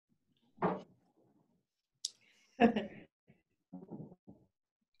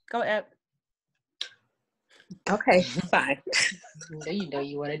Go, Eb. Okay, fine. You know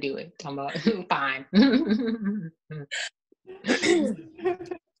you want to do it. I'm about fine.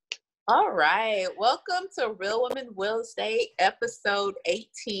 All right. Welcome to Real Women Real Estate, episode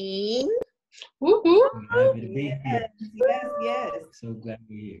 18. Woo-hoo. Happy to be here. Yes. So glad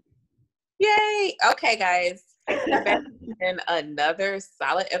we're here. Yay. Okay, guys. We're back in another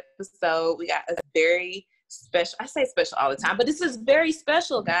solid episode. We got a very special, I say special all the time, but this is very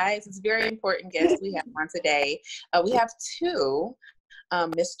special, guys. It's very important guest we have on today. We have two,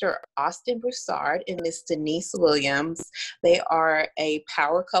 Mr. Austin Broussard and Miss Denise Williams. They are a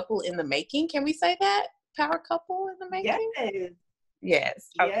power couple in the making. Can we say that? Power couple in the making? Yes.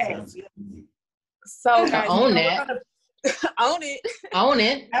 Okay. Yes. So, guys, own that. Own it. Own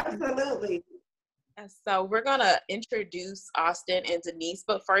it. Absolutely. So we're going to introduce Austin and Denise,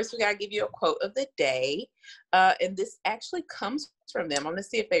 but first we got to give you a quote of the day. And this actually comes from them. I'm going to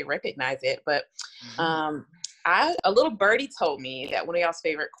see if they recognize it. But a little birdie told me that one of y'all's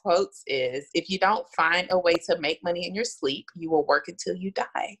favorite quotes is, if you don't find a way to make money in your sleep, you will work until you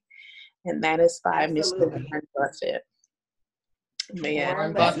die. And that is by Mr. Warren Buffett. Man.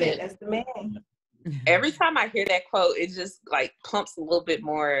 Warren Buffett. That's the man. Every time I hear that quote, it just like pumps a little bit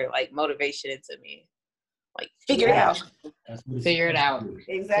more like motivation into me. Like, figure it out. Figure it out.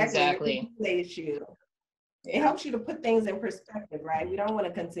 Exactly. It helps you to put things in perspective, right? We don't want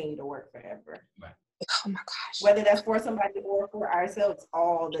to continue to work forever. Right. Oh my gosh. Whether that's for somebody or for ourselves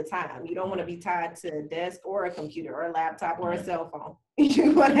all the time. You don't want to be tied to a desk or a computer or a laptop or a cell phone.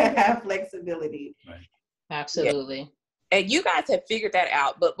 You want to have flexibility. Right. Absolutely. Yeah. And you guys have figured that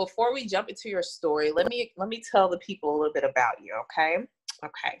out. But before we jump into your story, let me tell the people a little bit about you, okay?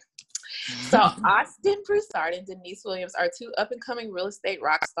 Okay. So Austin Broussard and Denise Williams are two up-and-coming real estate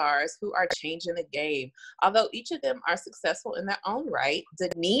rock stars who are changing the game. Although each of them are successful in their own right,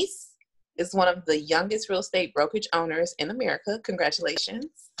 Denise is one of the youngest real estate brokerage owners in America. Congratulations.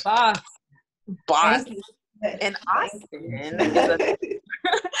 Boss. And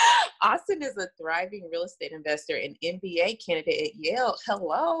Austin is a thriving real estate investor and MBA candidate at Yale.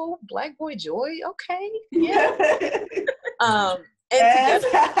 Hello, Black boy joy. Okay. Yeah. And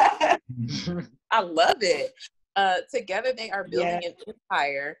together, I love it. Together, they are building an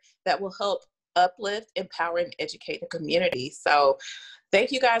empire that will help uplift, empower, and educate the community. So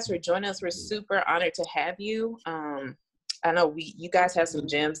thank you guys for joining us. We're super honored to have you. I know you guys have some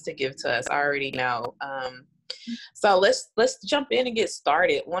gems to give to us. I already know. So let's jump in and get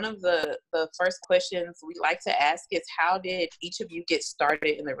started. One of the first questions we like to ask is, how did each of you get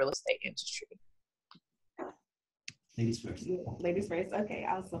started in the real estate industry? Ladies first. Ladies first. Okay,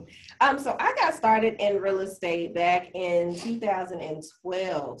 awesome. So I got started in real estate back in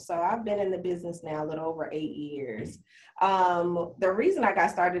 2012. So I've been in the business now a little over 8 years. The reason I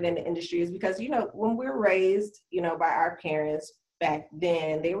got started in the industry is because, when we're raised, by our parents back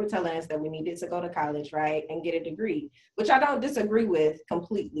then, they were telling us that we needed to go to college, right, and get a degree, which I don't disagree with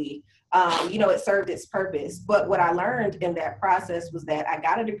completely. It served its purpose. But what I learned in that process was that I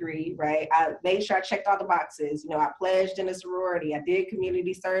got a degree, right? I made sure I checked all the boxes. I pledged in a sorority. I did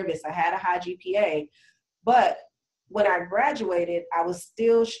community service. I had a high GPA. But when I graduated, I was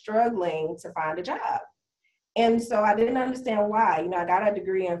still struggling to find a job. And so I didn't understand why. I got a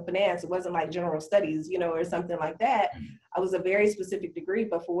degree in finance. It wasn't like general studies, or something like that. I was a very specific degree,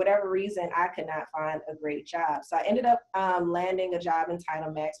 but for whatever reason, I could not find a great job. So I ended up landing a job in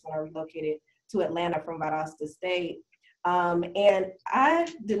Title Max when I relocated to Atlanta from Valdosta State. And I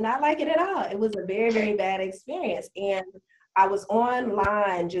did not like it at all. It was a very, very bad experience. And I was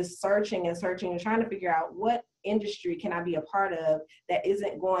online just searching and trying to figure out what industry can I be a part of that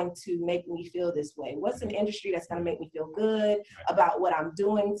isn't going to make me feel this way? What's an industry that's going to make me feel good about what I'm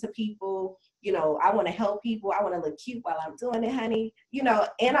doing to people? I want to help people. I want to look cute while I'm doing it, honey.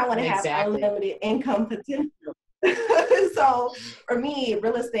 And I want to have unlimited income potential. So for me,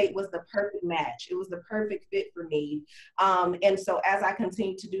 real estate was the perfect match. It was the perfect fit for me. And so as I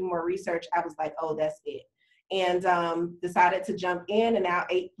continued to do more research, I was like, oh, that's it. And decided to jump in. And now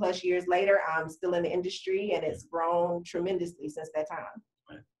 8+ years later, I'm still in the industry, and it's grown tremendously since that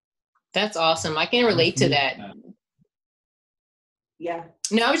time. That's awesome. I can relate to that. Yeah.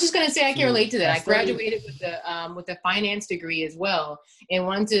 No, I was just going to say I can relate to that. I graduated with a finance degree as well, and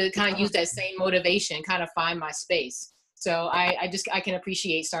wanted to kind of use that same motivation, kind of find my space. So I can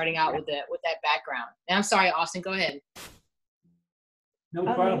appreciate starting out with that background. And I'm sorry, Austin, go ahead. No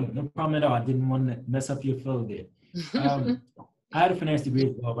problem at all. I didn't want to mess up your flow there. I had a finance degree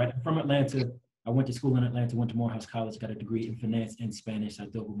as well, right? I'm from Atlanta. I went to school in Atlanta, went to Morehouse College, got a degree in finance and Spanish. I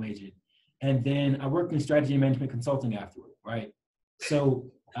double majored. And then I worked in strategy and management consulting afterward, right? So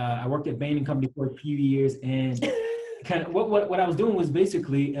I worked at Bain & Company for a few years, and kind of what I was doing was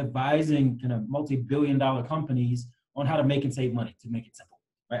basically advising kind of multi-billion-dollar companies on how to make and save money, to make it simple,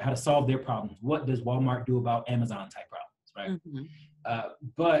 right? How to solve their problems. What does Walmart do about Amazon type problems, right?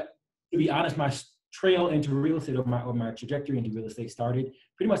 But to be honest, my trail into real estate, or my trajectory into real estate, started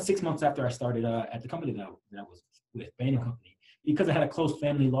pretty much 6 months after I started at the company that I was with, Bain & Company, because I had a close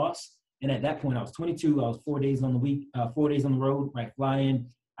family loss. And at that point, I was 22. I was 4 days on the week, 4 days on the road, right, flying.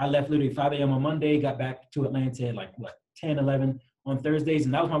 I left literally 5 a.m. on Monday, got back to Atlanta at 10, 11 on Thursdays,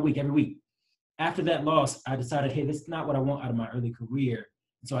 and that was my week every week. After that loss, I decided, hey, this is not what I want out of my early career.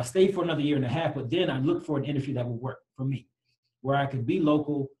 And so I stayed for another year and a half, but then I looked for an industry that would work for me, where I could be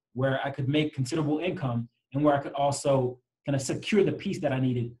local, where I could make considerable income, and where I could also kind of secure the peace that I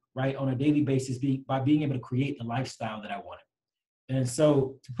needed, right, on a daily basis, by being able to create the lifestyle that I wanted. And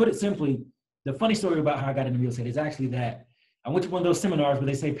so, to put it simply, the funny story about how I got into real estate is actually that I went to one of those seminars where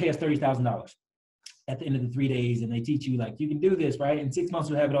they say, pay us $30,000 at the end of the 3 days, and they teach you, you can do this, right? In 6 months,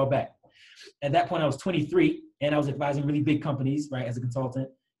 you'll have it all back. At that point, I was 23, and I was advising really big companies, right, as a consultant.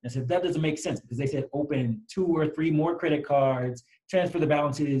 And I said, that doesn't make sense, because they said, open 2 or 3 more credit cards, transfer the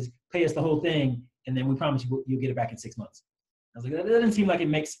balances, pay us the whole thing, and then we promise you'll get it back in 6 months. I was like, that doesn't seem like it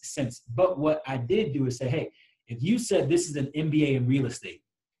makes sense. But what I did do is say, hey, if you said this is an MBA in real estate,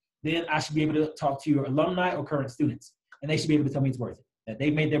 then I should be able to talk to your alumni or current students, and they should be able to tell me it's worth it, that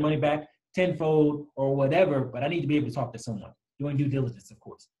they've made their money back tenfold or whatever, but I need to be able to talk to someone, doing due diligence, of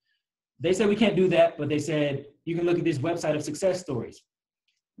course. They said we can't do that, but they said you can look at this website of success stories.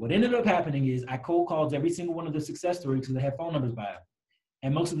 What ended up happening is I cold called every single one of the success stories because they had phone numbers by them,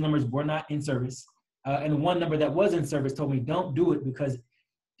 and most of the numbers were not in service. And the one number that was in service told me, don't do it, because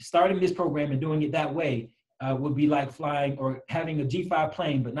starting this program and doing it that way would be like flying or having a G5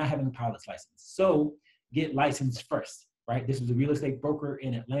 plane, but not having a pilot's license. So get licensed first, right? This was a real estate broker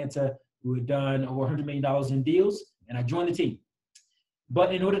in Atlanta who had done over $100 million in deals, and I joined the team.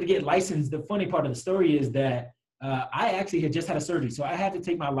 But in order to get licensed, the funny part of the story is that I actually had just had a surgery. So I had to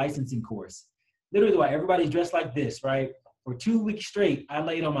take my licensing course. Literally, everybody's dressed like this, right? For 2 weeks straight, I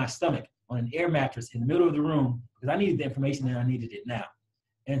laid on my stomach on an air mattress in the middle of the room because I needed the information and I needed it now.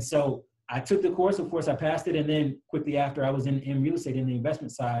 And so I took the course. Of course, I passed it. And then quickly after, I was in real estate in the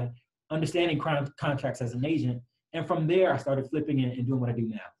investment side, understanding contracts as an agent. And from there, I started flipping and doing what I do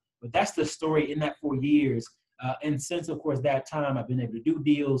now. But that's the story in that 4 years. And since, of course, that time, I've been able to do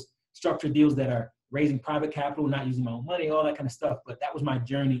deals, structure deals that are raising private capital, not using my own money, all that kind of stuff. But that was my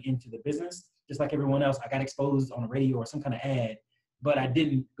journey into the business. Just like everyone else, I got exposed on a radio or some kind of ad, but I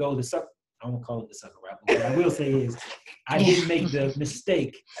didn't go the sucker. I won't call it the sucker rapper. What I will say is I didn't make the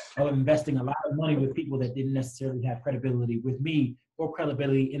mistake of investing a lot of money with people that didn't necessarily have credibility with me or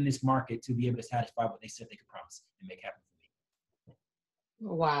credibility in this market to be able to satisfy what they said they could promise and make happen for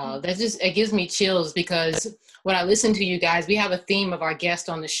me. Wow, it gives me chills, because when I listen to you guys, we have a theme of our guest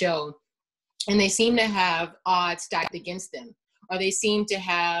on the show, and they seem to have odds stacked against them, or they seem to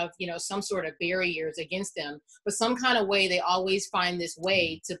have, some sort of barriers against them, but some kind of way, they always find this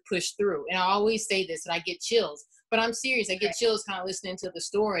way to push through. And I always say this, and I get chills, but I'm serious. I get chills kind of listening to the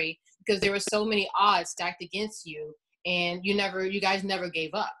story, because there were so many odds stacked against you, and you guys never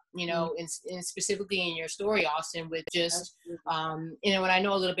gave up, and specifically in your story, Austin, with just, and I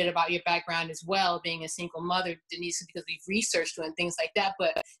know a little bit about your background as well, being a single mother, Denise, because we've researched you and things like that,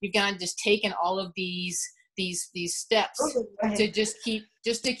 but you've kind of just taken all of these steps to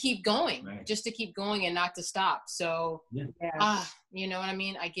just to keep going, right. Just to keep going and not to stop. So, you know what I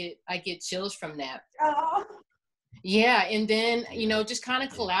mean? I get chills from that. Oh. Yeah. And then, just kind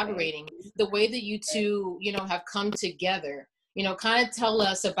of collaborating, the way that you two, have come together, kind of tell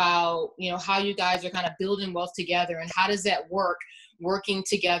us about, how you guys are kind of building wealth together, and how does that working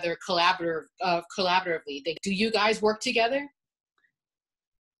together collaboratively? Do you guys work together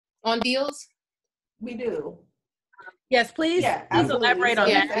on deals? We do. Yes, please. Yeah, please elaborate on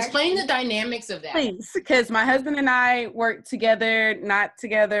that. Explain the dynamics of that. Please, because my husband and I work together, not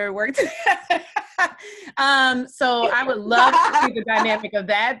together, work together. So I would love to see the dynamic of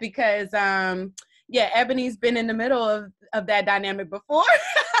that, because Ebony's been in the middle of that dynamic before.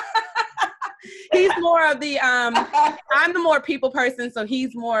 He's more of the I'm the more people person, so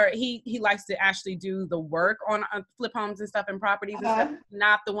he's more he likes to actually do the work on flip homes and stuff and properties and stuff.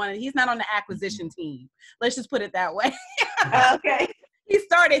 Not the one, he's not on the acquisition team. Let's just put it that way. Okay. He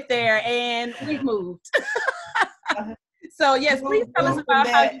started there and we've moved. So yes, please tell us about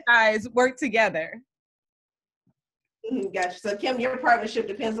how you guys work together. Gotcha. So Kim, your partnership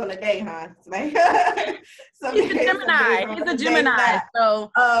depends on the day, huh? He's a Gemini.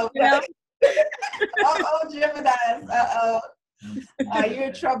 So Geminis. You're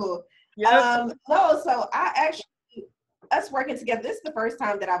in trouble. Yep. No, so I actually, us working together, this is the first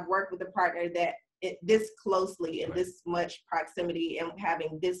time that I've worked with a partner that this closely and this much proximity and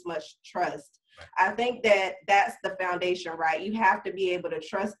having this much trust. I think that that's the foundation, right? You have to be able to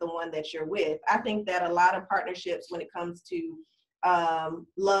trust the one that you're with. I think that a lot of partnerships, when it comes to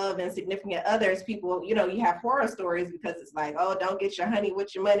love and significant others, people, you have horror stories because it's like, oh, don't get your honey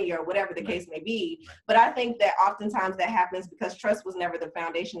with your money or whatever the case may be. But I think that oftentimes that happens because trust was never the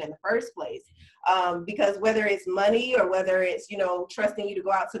foundation in the first place. Because whether it's money or whether it's, trusting you to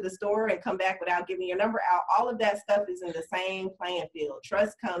go out to the store and come back without giving your number out, all of that stuff is in the same playing field.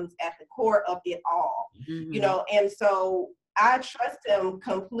 Trust comes at the core of it all, and so I trust him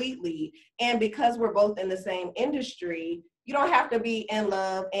completely. And because we're both in the same industry, you don't have to be in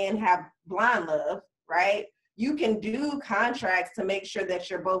love and have blind love, right? You can do contracts to make sure that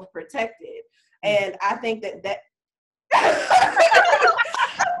you're both protected. And I think that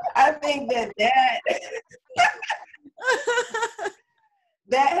I think that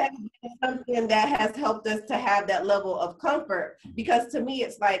has been something that has helped us to have that level of comfort. Because to me,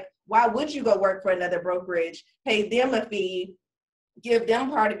 it's like, why would you go work for another brokerage, pay them a fee, give them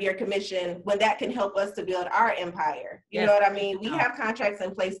part of your commission when that can help us to build our empire? You know what I mean? We have contracts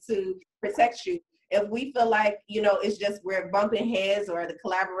in place to protect you. If we feel like, it's just we're bumping heads or the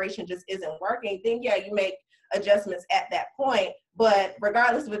collaboration just isn't working, then yeah, you make adjustments at that point. But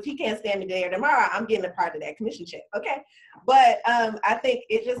regardless of if he can't stand me today or tomorrow, I'm getting a part of that commission check. Okay. But I think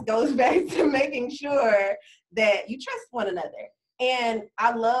it just goes back to making sure that you trust one another. And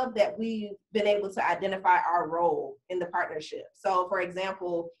I love that we've been able to identify our role in the partnership. So for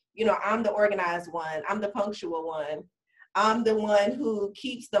example, I'm the organized one. I'm the punctual one. I'm the one who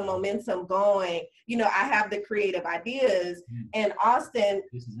keeps the momentum going. I have the creative ideas. And Austin,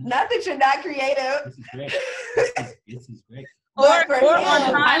 not that you're not creative. This is great. This is great. But for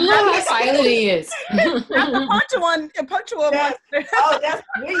him, I love how silent he is. I'm the punctual one. Oh, that's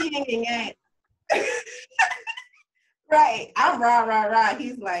we're yin and yang. Right. I'm rah.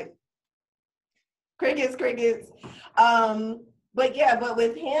 He's like, crickets. But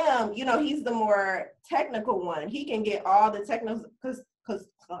with him, he's the more technical one. He can get all the technical, because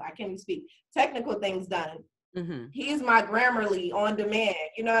I can't even speak, technical things done. Mm-hmm. He's my Grammarly on demand.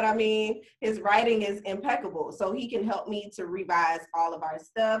 You know what I mean? His writing is impeccable. So he can help me to revise all of our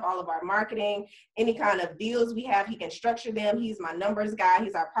stuff, all of our marketing, any kind of deals we have. He can structure them. He's my numbers guy.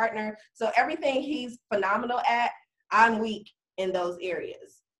 He's our partner. So everything he's phenomenal at, I'm weak in those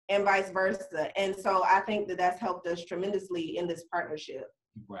areas, and vice versa. And so I think that that's helped us tremendously in this partnership.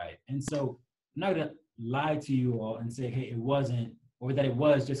 Right. And so I'm not going to lie to you all and say, hey, it wasn't, or that it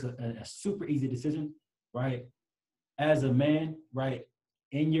was just a super easy decision, right? As a man, right,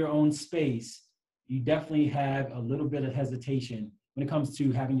 in your own space, you definitely have a little bit of hesitation when it comes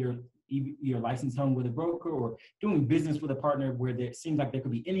to having your license hung with a broker or doing business with a partner where there seems like there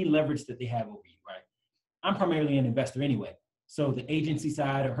could be any leverage that they have over you, right? I'm primarily an investor anyway. So the agency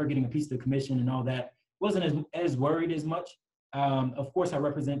side of her getting a piece of the commission and all that wasn't as worried as much. Of course, I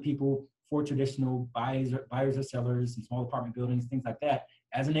represent people for traditional buyers or sellers in small apartment buildings, things like that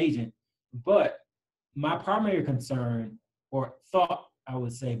as an agent. But my primary concern or thought, I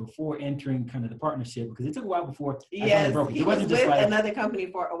would say, before entering kind of the partnership, because it took a while before I found the brokerage. He was with another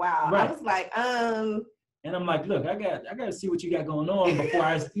company for a while. Right. I was like, And I'm like, look, I got to see what you got going on before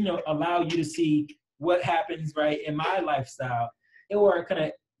I, allow you to see what happens, right, in my lifestyle, or kind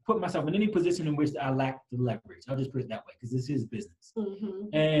of put myself in any position in which I lack the leverage. I'll just put it that way, because this is business. Mm-hmm.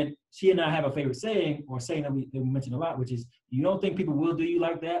 And she and I have a favorite saying, or saying that we mention a lot, which is, you don't think people will do you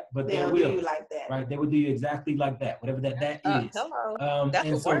like that, but they will. Do you like that. Right? They will do you exactly like that, whatever that is. Hello.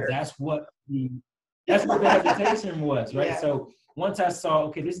 And so that's what the hesitation was, right? Yeah. So once I saw,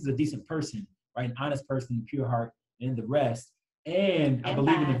 okay, this is a decent person, right, an honest person, pure heart, and the rest, and I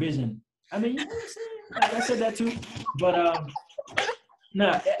believe in the vision. I mean, you know what I'm saying? Like I said that too, but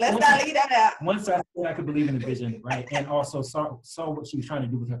let's not leave that out. Once I said I could believe in the vision, right, and also saw what she was trying to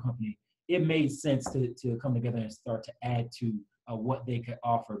do with her company, it made sense to come together and start to add to what they could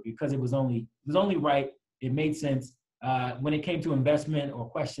offer, because it was only right. It made sense when it came to investment or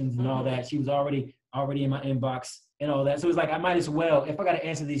questions and all that. She was already in my inbox and all that. So it was like, I might as well, if I got to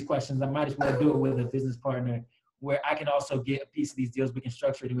answer these questions, I might as well do it with a business partner where I can also get a piece of these deals. We can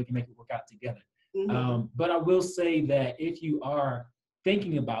structure it and we can make it work out together. Mm-hmm. But I will say that if you are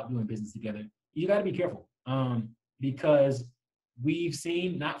thinking about doing business together, you got to be careful, because we've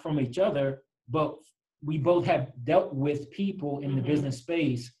seen, not from each other, but we both have dealt with people in the business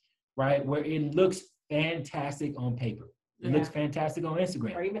space, right, where it looks fantastic on paper. It looks fantastic on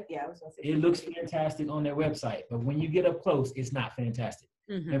Instagram. Or even, I was gonna say it looks fantastic on their website. But when you get up close, it's not fantastic.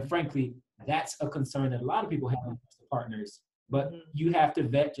 And frankly, that's a concern that a lot of people have with partners. But you have to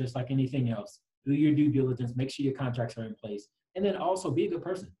vet just like anything else. Do your due diligence, make sure your contracts are in place, and then also be a good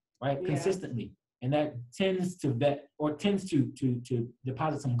person, right? Consistently. And that tends to vet or tends to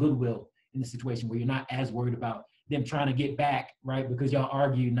deposit some goodwill in the situation where you're not as worried about them trying to get back, right? Because y'all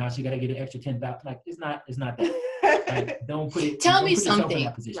argue, now she got to get an extra 10,000. Like, it's not that. Right? Don't put it. Tell me put yourself in something.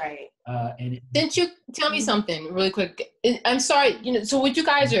 that position. Right. Didn't you tell me something really quick? I'm sorry, so when you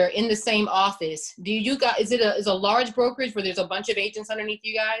guys are in the same office, do you guys, is it a large brokerage where there's a bunch of agents underneath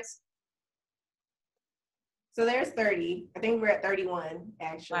you guys? So there's 30. I think we're at 31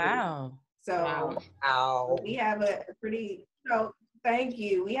 actually. Wow. So we have a pretty, thank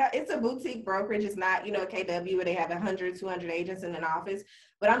you. It's a boutique brokerage. It's not, KW where they have 100, 200 agents in an office,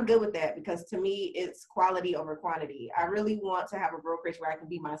 but I'm good with that because to me, it's quality over quantity. I really want to have a brokerage where I can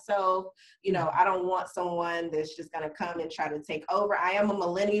be myself. I don't want someone that's just going to come and try to take over. I am a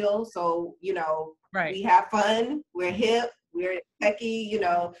millennial. So, we have fun. We're hip. We're techie,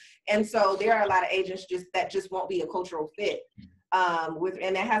 and so there are a lot of agents that won't be a cultural fit.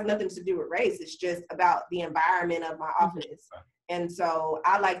 And that has nothing to do with race. It's just about the environment of my office. And so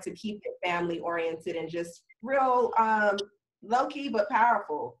I like to keep it family oriented and just real low key but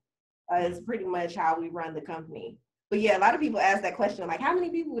powerful is pretty much how we run the company. But yeah, a lot of people ask that question, like, how many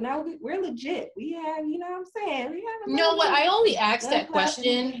people? Now we're legit. We have, what I'm saying? We have I only asked that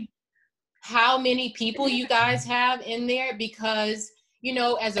question, how many people you guys have in there, because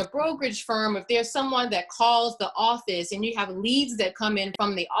as a brokerage firm, if there's someone that calls the office and you have leads that come in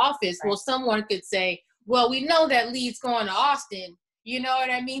from the office, well, someone could say, well, we know that lead's going to Austin. You know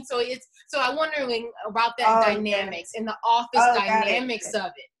what I mean? So I'm wondering about that dynamics and the office dynamics of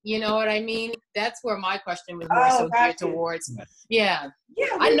it. You know what I mean? That's where my question was more geared towards. Yeah.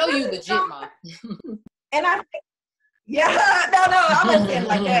 I know you legit, Mom. And I think, I wasn't saying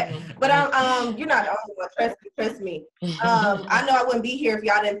like that. But you're not the only one. Trust me. I know I wouldn't be here if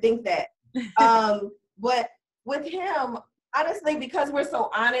y'all didn't think that. But with him, honestly, because we're so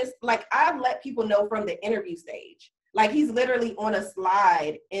honest, like I've let people know from the interview stage. Like he's literally on a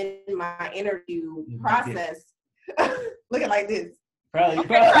slide in my interview process. Looking like this. Probably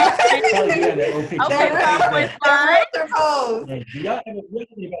yeah, that old picture. Okay, do y'all ever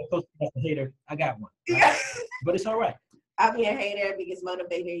anybody post about a hater? I got one. Right? But it's all right. I'll be a hater, biggest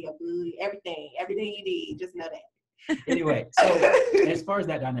motivator, your boo, everything you need. Just know that. Anyway, so as far as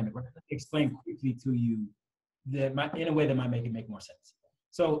that dynamic, let me explain quickly to you in a way that might make more sense.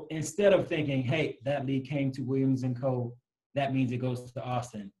 So instead of thinking, hey, that lead came to Williams & Co., that means it goes to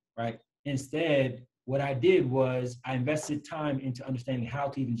Austin, right? Instead, what I did was I invested time into understanding how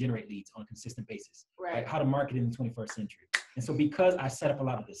to even generate leads on a consistent basis, right? How to market in the 21st century. And so because I set up a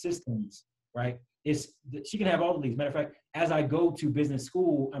lot of the systems, right, she can have all the leads. Matter of fact, as I go to business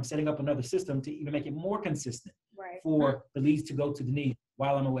school, I'm setting up another system to even make it more consistent for the leads to go to Denise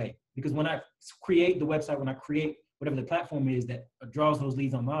while I'm away. Because when I create the website, when I create whatever the platform is that draws those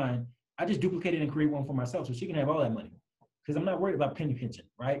leads online, I just duplicate it and create one for myself so she can have all that money. Because I'm not worried about penny pinching,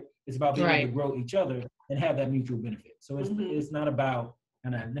 right? It's about being able to grow each other and have that mutual benefit. So it's not about,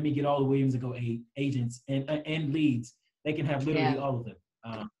 let me get all the Williams & Co. agents and leads. They can have literally all of them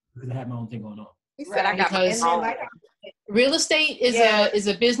because I have my own thing going on. He said I got my real estate is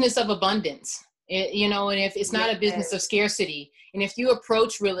a business of abundance. And if it's not a business of scarcity, and if you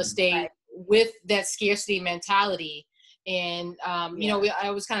approach real estate with that scarcity mentality, and I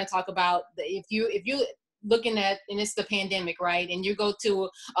always kind of talk about if you looking at, and it's the pandemic, right? And you go to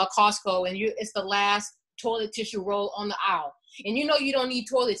a Costco and it's the last toilet tissue roll on the aisle, and you don't need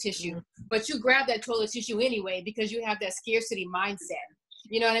toilet tissue, but you grab that toilet tissue anyway because you have that scarcity mindset.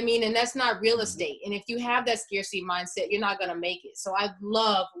 You know what I mean? And that's not real estate. And if you have that scarcity mindset, you're not going to make it. So I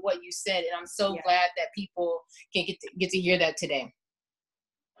love what you said, and I'm so glad that people can get to hear that today.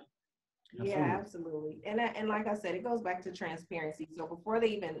 Yeah, absolutely. And like I said, it goes back to transparency. So before they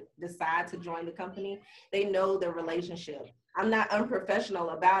even decide to join the company, they know the relationship. I'm not unprofessional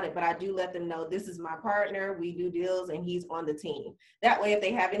about it, but I do let them know this is my partner. We do deals and he's on the team. That way, if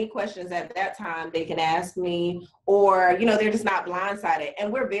they have any questions at that time, they can ask me, or, they're just not blindsided.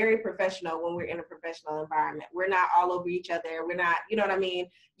 And we're very professional when we're in a professional environment. We're not all over each other. We're not, you know what I mean?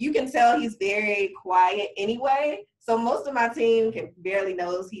 You can tell he's very quiet anyway. So most of my team barely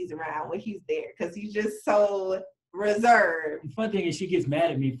knows he's around when he's there because he's just so reserved. The fun thing is she gets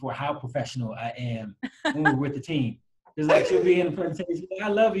mad at me for how professional I am when we're with the team. Because she'll be in the presentation, I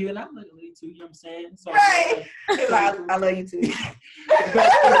love you, and I'm like, me too, you know what I'm saying? So Right. I love you too.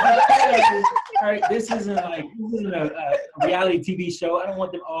 all right, this isn't a reality TV show. I don't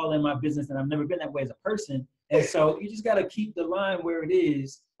want them all in my business, and I've never been that way as a person. And so you just got to keep the line where it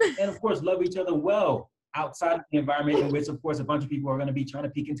is, and of course, love each other well outside of the environment in which, of course, a bunch of people are going to be trying to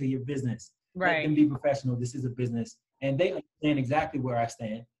peek into your business. Right. Let them be professional. This is a business, and they understand exactly where I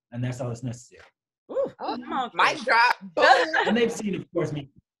stand, and that's all that's necessary. Ooh, mic drop. Boom. And they've seen, of course, me.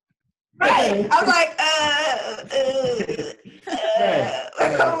 Right. I'm like,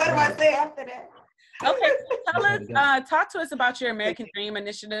 what do I say after that? Okay, tell us, talk to us about your American Dream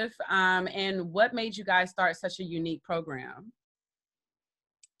Initiative, and what made you guys start such a unique program?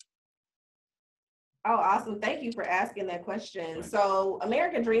 Oh, awesome. Thank you for asking that question. So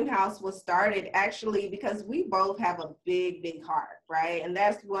American Dream House was started actually because we both have a big, big heart, right? And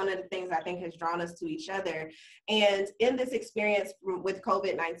that's one of the things I think has drawn us to each other. And in this experience with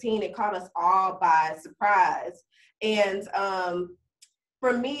COVID-19, it caught us all by surprise. And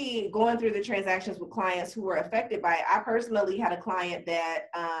for me, going through the transactions with clients who were affected by it, I personally had a client that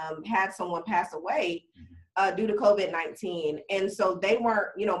had someone pass away due to COVID-19. And so they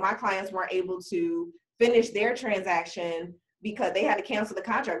weren't, my clients weren't able to finish their transaction because they had to cancel the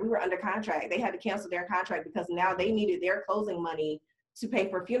contract. We were under contract. They had to cancel their contract because now they needed their closing money to pay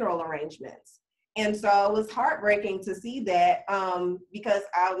for funeral arrangements. And so it was heartbreaking to see that because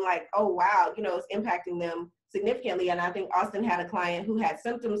I'm like, oh, wow, it's impacting them significantly. And I think Austin had a client who had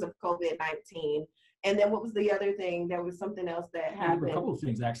symptoms of COVID-19. And then what was the other thing? There was something else that happened. There were a couple of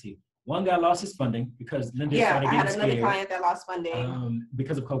things, actually. One guy lost his funding because Linda I started getting had another scared, client that lost funding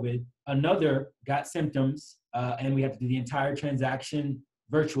because of COVID. Another got symptoms, and we had to do the entire transaction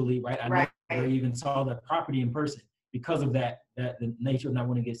virtually, right? I never even saw the property in person because of that the nature of not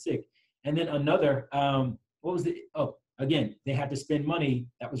wanting to get sick. And then another, what was it? Oh, again, they had to spend money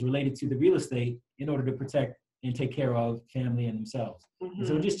that was related to the real estate in order to protect and take care of family and themselves. And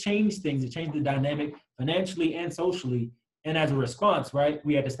so it just changed things. It changed the dynamic financially and socially. And as a response, right,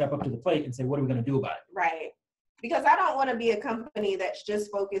 we had to step up to the plate and say, what are we going to do about it? Right. Because I don't want to be a company that's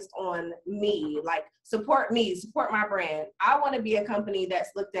just focused on me, like support me, support my brand. I want to be a company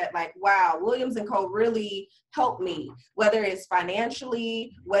that's looked at like, wow, Williams & Co. really helped me, whether it's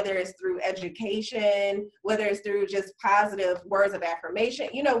financially, whether it's through education, whether it's through just positive words of affirmation.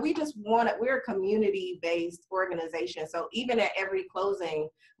 We just we're a community-based organization. So even at every closing,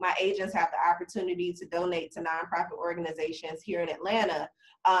 my agents have the opportunity to donate to nonprofit organizations here in Atlanta.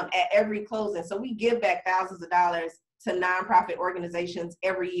 At every closing. So we give back thousands of dollars to nonprofit organizations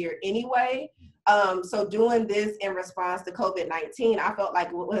every year anyway. So doing this in response to COVID-19, I felt like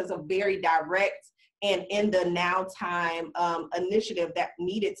it was a very direct and in the now time initiative that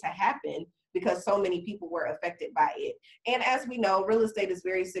needed to happen because so many people were affected by it. And as we know, real estate is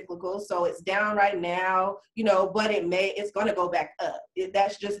very cyclical. So it's down right now, but it's going to go back up.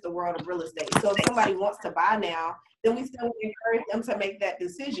 That's just the world of real estate. So if somebody wants to buy now, then we still encourage them to make that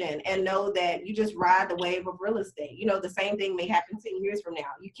decision and know that you just ride the wave of real estate. The same thing may happen 10 years from now.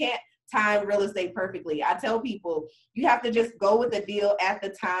 You can't time real estate perfectly. I tell people, you have to just go with the deal at the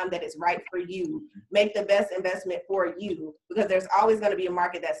time that is right for you. Make the best investment for you because there's always going to be a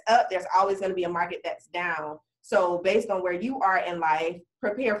market that's up. There's always going to be a market that's down. So based on where you are in life,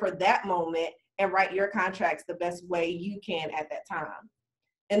 prepare for that moment and write your contracts the best way you can at that time.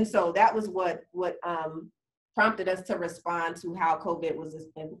 And so that was what prompted us to respond to how COVID was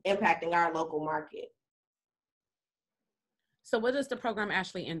impacting our local market. So what does the program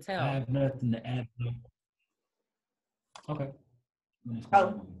actually entail? I have nothing to add. Okay.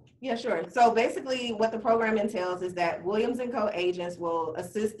 Oh, yeah, sure. So basically what the program entails is that Williams & Co. agents will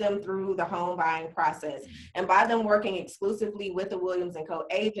assist them through the home buying process. And by them working exclusively with the Williams & Co.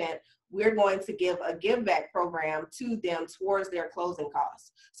 agent, we're going to give a give back program to them towards their closing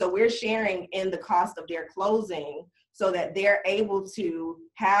costs. So we're sharing in the cost of their closing so that they're able to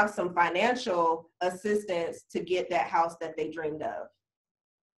have some financial assistance to get that house that they dreamed of.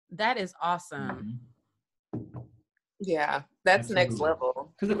 That is awesome. Yeah, that's Absolutely. Next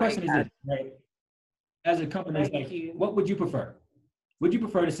level. Because the question is this, right? As a company, it's like, what would you prefer? Would you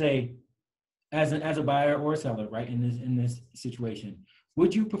prefer to say, as a buyer or a seller, right, in this situation,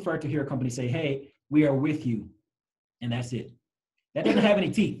 would you prefer to hear a company say, hey, we are with you, and that's it? That doesn't have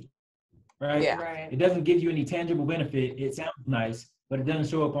any teeth, right? Yeah. Right. It doesn't give you any tangible benefit. It sounds nice, but it doesn't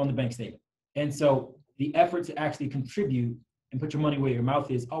show up on the bank statement. And so the effort to actually contribute and put your money where your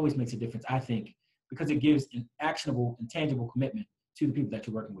mouth is always makes a difference, I think, because it gives an actionable and tangible commitment to the people that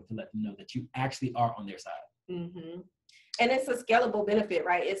you're working with to let them know that you actually are on their side. Mm-hmm. And it's a scalable benefit,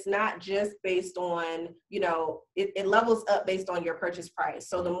 right? It's not just based on, it levels up based on your purchase price.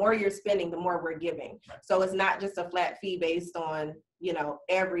 So the more you're spending, the more we're giving. So it's not just a flat fee based on,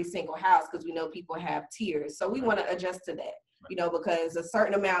 every single house, because we know people have tiers. So we want to adjust to that, because a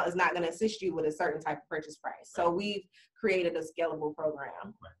certain amount is not going to assist you with a certain type of purchase price. So we've created a scalable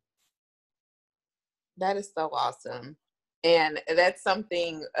program. That is so awesome. And that's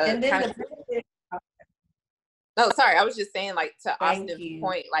something sorry. I was just saying, like, to Austin's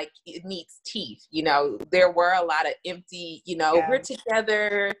point, like, it needs teeth. There were a lot of empty, we're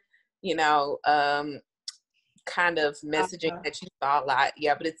together, kind of messaging that you saw a lot.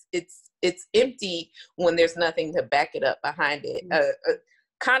 Yeah, but it's empty when there's nothing to back it up behind it.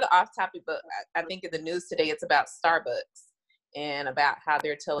 Kind of off topic, but I think in the news today it's about Starbucks and about how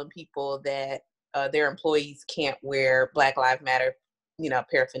they're telling people that their employees can't wear Black Lives Matter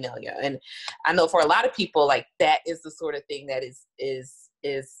paraphernalia. And I know for a lot of people, like, that is the sort of thing that is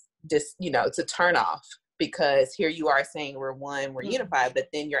just, it's a turn off, because here you are saying we're one, we're unified, but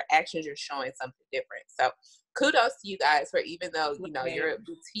then your actions are showing something different. So kudos to you guys for, even though, you're a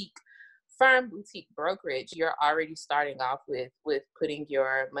boutique firm, boutique brokerage, you're already starting off with putting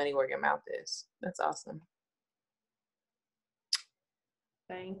your money where your mouth is. That's awesome.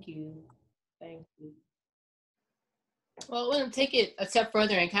 Thank you. Thank you. Well, we're going to take it a step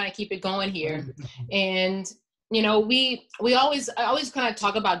further and kind of keep it going here. And, I always kind of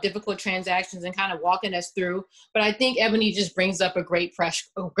talk about difficult transactions and kind of walking us through, but I think Ebony just brings up a great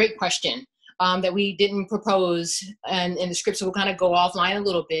question that we didn't propose, and in the script, so we'll kind of go offline a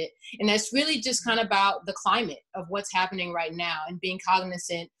little bit. And that's really just kind of about the climate of what's happening right now, and being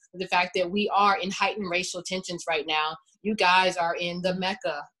cognizant of the fact that we are in heightened racial tensions right now. You guys are in the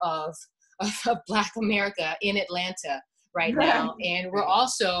Mecca of Black America, in Atlanta right now, and we're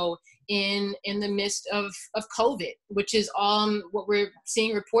also in the midst of COVID, which is what we're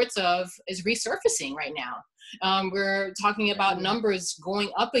seeing reports of is resurfacing right now. We're talking about numbers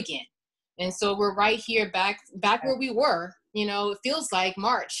going up again, and so we're right here back where we were. It feels like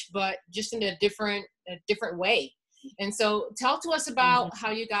March, but just in a different way. And so talk to us about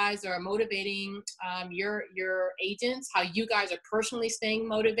how you guys are motivating your agents, how you guys are personally staying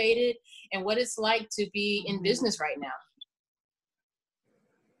motivated, and what it's like to be in business right now.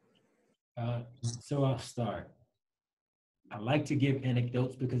 So I'll start. I like to give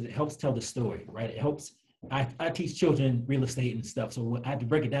anecdotes because it helps tell the story, right? It helps. I teach children real estate and stuff, so I have to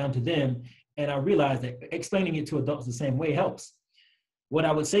break it down to them, and I realize that explaining it to adults the same way helps. What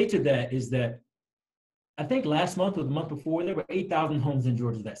I would say to that is that I think last month or the month before, there were 8,000 homes in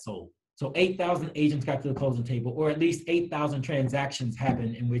Georgia that sold. So 8,000 agents got to the closing table, or at least 8,000 transactions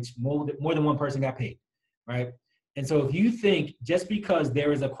happened in which more than one person got paid, right? And so if you think just because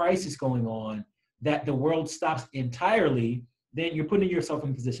there is a crisis going on that the world stops entirely, then you're putting yourself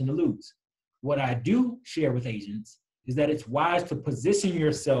in a position to lose. What I do share with agents is that it's wise to position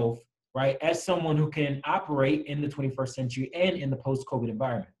yourself, right, as someone who can operate in the 21st century and in the post-COVID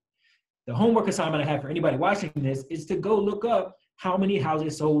environment. The homework assignment I have for anybody watching this is to go look up how many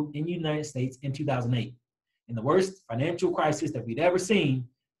houses sold in the United States in 2008. In the worst financial crisis that we'd ever seen,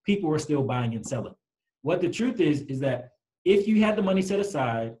 people were still buying and selling. What the truth is that if you had the money set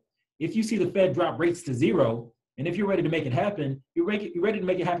aside, if you see the Fed drop rates to zero, and if you're ready to make it happen, you're ready to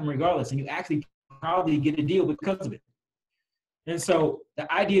make it happen regardless, and you actually probably get a deal because of it. And so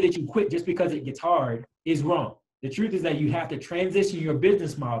the idea that you quit just because it gets hard is wrong. The truth is that you have to transition your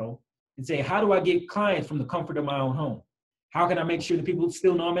business model and say, how do I get clients from the comfort of my own home? How can I make sure that people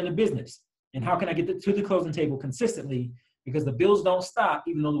still know I'm in the business? And how can I get to the closing table consistently? Because the bills don't stop,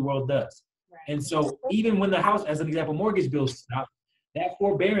 even though the world does. Right. And so even when the house, as an example, mortgage bills stop, that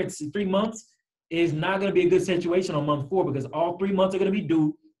forbearance in 3 months is not going to be a good situation on month 4, because all 3 months are going to be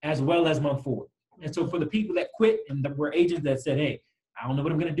due as well as month 4. And so for the people that quit and that were agents that said, hey, I don't know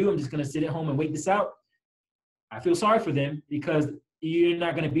what I'm going to do, I'm just going to sit at home and wait this out, I feel sorry for them, because you're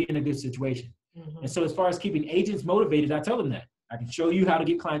not going to be in a good situation. Mm-hmm. And so as far as keeping agents motivated, I tell them that. I can show you how to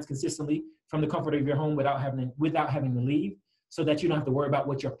get clients consistently from the comfort of your home without having to leave, so that you don't have to worry about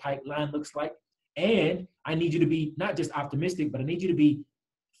what your pipeline looks like. And I need you to be not just optimistic, but I need you to be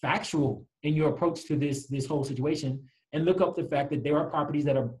factual in your approach to this whole situation, and look up the fact that there are properties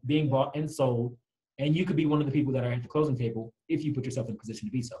that are being bought and sold, and you could be one of the people that are at the closing table if you put yourself in a position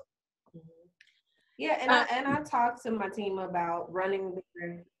to be so. Yeah, and I talked to my team about running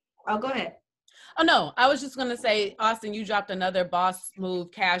the. Oh, go ahead. Oh, no, I was just going to say, Austin, you dropped another boss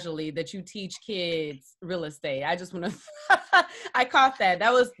move casually that you teach kids real estate. I just want to, I caught that.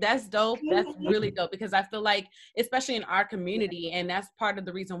 That's dope. That's really dope because I feel like, especially in our community, and that's part of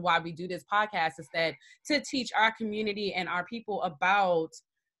the reason why we do this podcast is that to teach our community and our people about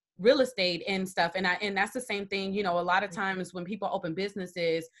real estate and stuff. And that's the same thing, you know, a lot of times when people open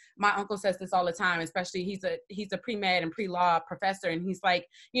businesses, my uncle says this all the time, especially he's a pre-med and pre-law professor. And he's like,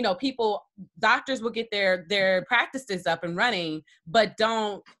 you know, doctors will get their practices up and running, but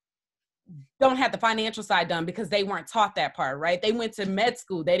don't have the financial side done because they weren't taught that part, right? They went to med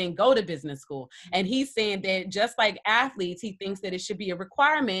school. They didn't go to business school. And he's saying that just like athletes, he thinks that it should be a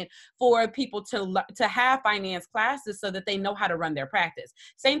requirement for people to have finance classes so that they know how to run their practice.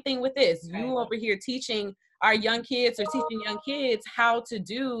 Same thing with this. You over here teaching our young kids or teaching young kids how to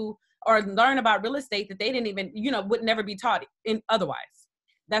do or learn about real estate that they didn't even, you know, would never be taught in otherwise.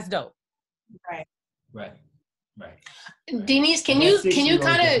 That's dope. Right. Right. Right. Denise, can you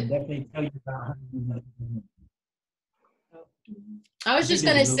kind of? I was just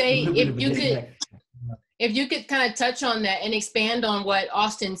gonna say if you could kind of touch on that and expand on what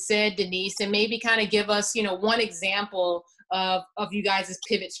Austin said, Denise, and maybe kind of give us, you know, one example of you guys'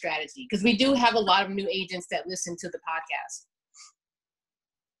 pivot strategy, because we do have a lot of new agents that listen to the podcast.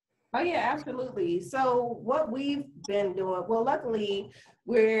 Oh yeah, absolutely. So what we've been doing, well, luckily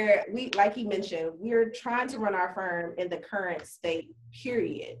we like you mentioned, we're trying to run our firm in the current state,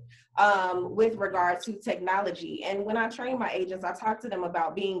 period, with regard to technology. And when I train my agents, I talk to them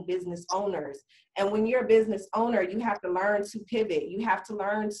about being business owners. And when you're a business owner, you have to learn to pivot. You have to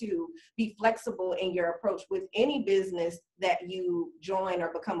learn to be flexible in your approach with any business that you join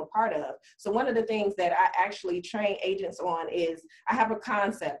or become a part of. So one of the things that I actually train agents on is I have a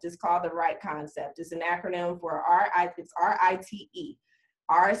concept. It's called the RIGHT concept. It's an acronym for it's RITE.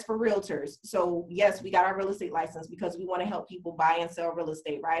 R is for realtors. So yes, we got our real estate license because we want to help people buy and sell real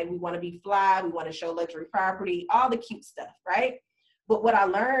estate, right? We want to be fly. We want to show luxury property, all the cute stuff, right? But what I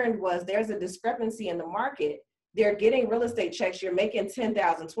learned was there's a discrepancy in the market. They're getting real estate checks. You're making $10,000,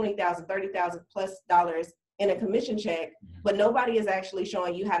 $20,000, $30,000 plus dollars in a commission check, but nobody is actually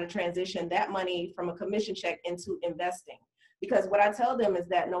showing you how to transition that money from a commission check into investing. Because what I tell them is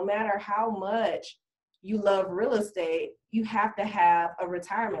that no matter how much you love real estate, you have to have a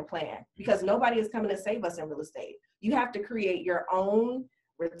retirement plan because nobody is coming to save us in real estate. You have to create your own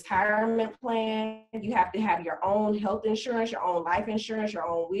retirement plan. You have to have your own health insurance, your own life insurance, your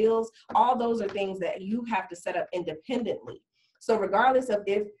own wills. All those are things that you have to set up independently. So regardless of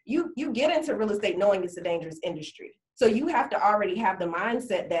if you get into real estate knowing it's a dangerous industry. So you have to already have the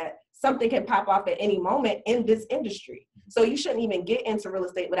mindset that something can pop off at any moment in this industry. So you shouldn't even get into real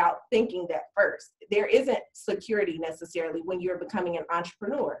estate without thinking that first. There isn't security necessarily when you're becoming an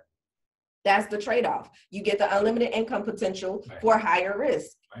entrepreneur. That's the trade-off. You get the unlimited income potential for higher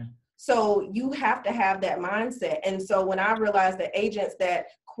risk. Right. So you have to have that mindset. And so when I realized that agents that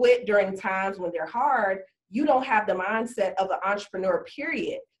quit during times when they're hard, you don't have the mindset of an entrepreneur,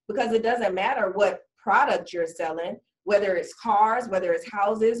 period, because it doesn't matter what product you're selling, whether it's cars, whether it's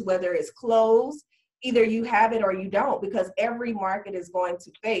houses, whether it's clothes, either you have it or you don't, because every market is going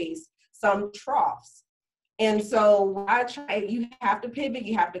to face some troughs. And so you have to pivot,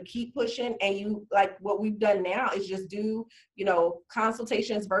 you have to keep pushing, and you, like what we've done now is just do,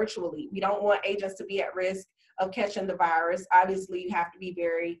 consultations virtually. We don't want agents to be at risk of catching the virus. Obviously, you have to be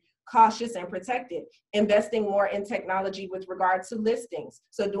very cautious and protected. Investing more in technology with regard to listings.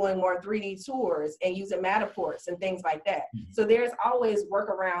 So doing more 3D tours and using Matterports and things like that. So there's always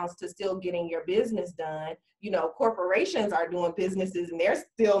workarounds to still getting your business done. Corporations are doing businesses and they're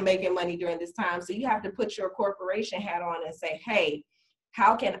still making money during this time. So you have to put your corporation hat on and say, hey,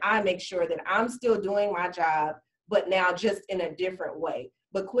 how can I make sure that I'm still doing my job, but now just in a different way?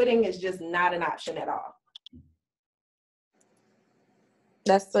 But quitting is just not an option at all.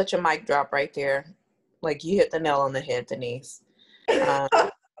 That's such a mic drop right there. Like, you hit the nail on the head, Denise. You're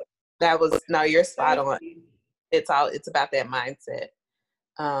spot on. It's about that mindset.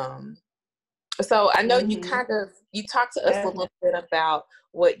 So I know you talked to us a little bit about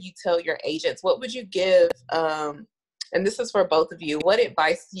what you tell your agents. What would you give, and this is for both of you, what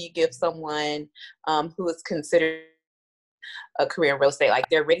advice do you give someone who is considered a career in real estate? Like,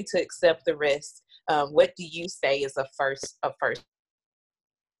 they're ready to accept the risk. What do you say is a first?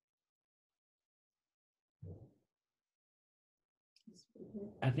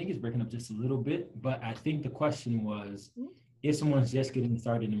 I think it's breaking up just a little bit, but I think the question was, if someone's just getting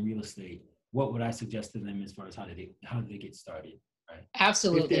started in real estate, what would I suggest to them as far as how do they get started, right?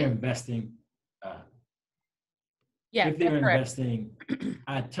 Absolutely. If they're investing, investing,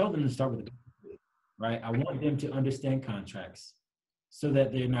 I tell them to start with right? I want them to understand contracts so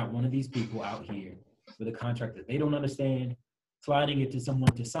that they're not one of these people out here with a contract that they don't understand, sliding it to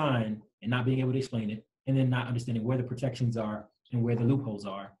someone to sign and not being able to explain it, and then not understanding where the protections are and where the loopholes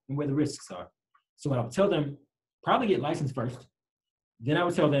are and where the risks are. So what I would tell them, probably get licensed first. Then I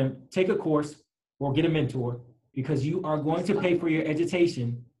would tell them, take a course or get a mentor, because you are going to pay for your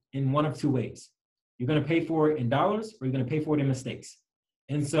education in one of two ways. You're going to pay for it in dollars, or you're going to pay for it in mistakes.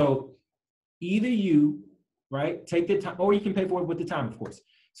 And so either you, right, take the time, or you can pay for it with the time, of course.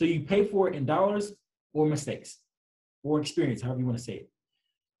 So you pay for it in dollars or mistakes or experience, however you want to say it.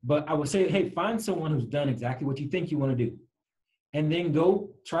 But I would say, hey, find someone who's done exactly what you think you want to do. And then go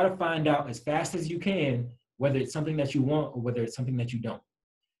try to find out as fast as you can whether it's something that you want or whether it's something that you don't.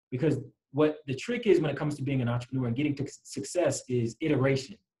 Because what the trick is when it comes to being an entrepreneur and getting to success is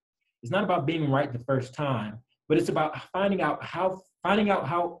iteration. It's not about being right the first time, but it's about finding out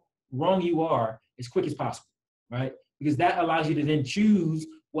how wrong you are as quick as possible, right? Because that allows you to then choose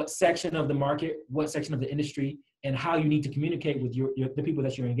what section of the market, what section of the industry, and how you need to communicate with the people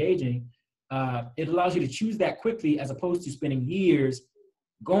that you're engaging. It allows you to choose that quickly, as opposed to spending years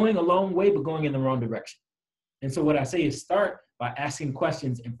going a long way, but going in the wrong direction. And so what I say is start by asking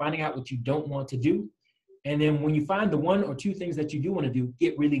questions and finding out what you don't want to do. And then when you find the one or two things that you do want to do,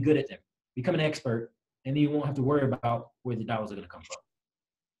 get really good at them. Become an expert, and then you won't have to worry about where the dollars are going to come from.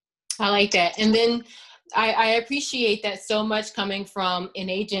 I like that. And then I appreciate that so much coming from an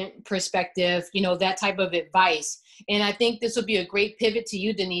agent perspective, you know, that type of advice. And I think this will be a great pivot to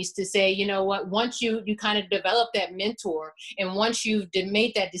you, Denise, to say, you know what, once you kind of develop that mentor, and once you've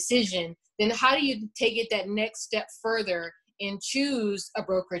made that decision, then how do you take it that next step further and choose a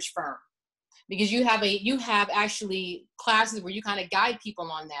brokerage firm? Because you have actually classes where you kind of guide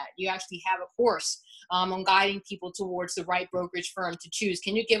people on that. You actually have a course on guiding people towards the right brokerage firm to choose.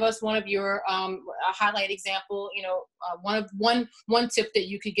 Can you give us one of your a highlight example? You know, one tip that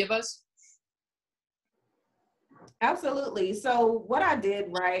you could give us. Absolutely. So what I did,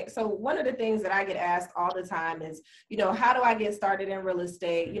 right? So one of the things that I get asked all the time is, you know, how do I get started in real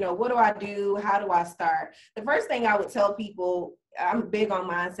estate? You know, what do I do? How do I start? The first thing I would tell people, I'm big on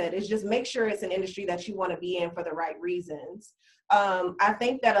mindset, is just make sure it's an industry that you want to be in for the right reasons. I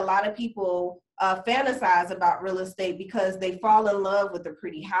think that a lot of people fantasize about real estate because they fall in love with the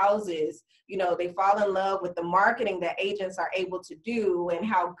pretty houses. You know, they fall in love with the marketing that agents are able to do and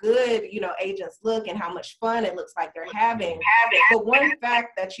how good, you know, agents look and how much fun it looks like they're having. But one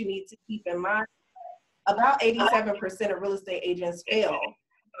fact that you need to keep in mind, about 87% of real estate agents fail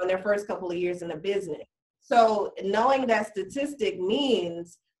on their first couple of years in the business. So knowing that statistic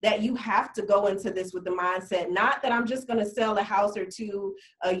means that you have to go into this with the mindset, not that I'm just going to sell a house or two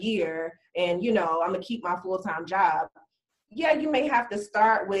a year and, you know, I'm going to keep my full-time job. Yeah, you may have to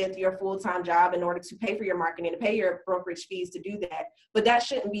start with your full-time job in order to pay for your marketing, to pay your brokerage fees to do that. But that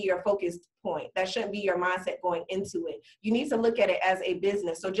shouldn't be your focus point. That shouldn't be your mindset going into it. You need to look at it as a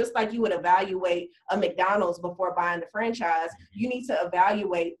business. So just like you would evaluate a McDonald's before buying the franchise, you need to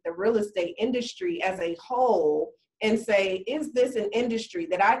evaluate the real estate industry as a whole and say, is this an industry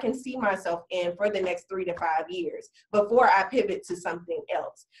that I can see myself in for the next 3 to 5 years before I pivot to something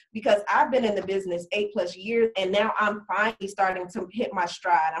else? Because I've been in the business 8+ years, and now I'm finally starting to hit my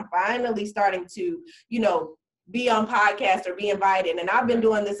stride. I'm finally starting to, you know, be on podcasts or be invited. And I've been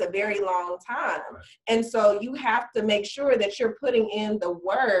doing this a very long time. And so you have to make sure that you're putting in the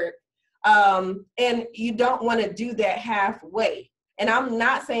work, and you don't want to do that halfway. And I'm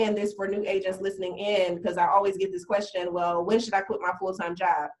not saying this for new agents listening in, because I always get this question, well, when should I quit my full-time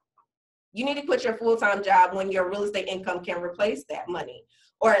job? You need to quit your full-time job when your real estate income can replace that money,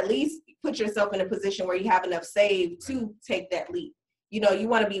 or at least put yourself in a position where you have enough saved to take that leap. You know, you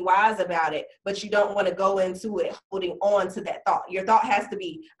want to be wise about it, but you don't want to go into it holding on to that thought. Your thought has to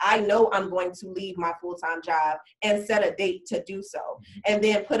be, I know I'm going to leave my full-time job, and set a date to do so. And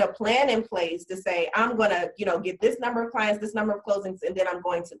then put a plan in place to say, I'm going to, you know, get this number of clients, this number of closings, and then I'm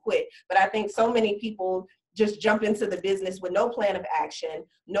going to quit. But I think so many people just jump into the business with no plan of action,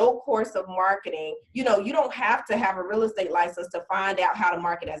 no course of marketing. You know, you don't have to have a real estate license to find out how to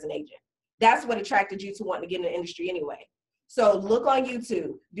market as an agent. That's what attracted you to wanting to get in the industry anyway. So look on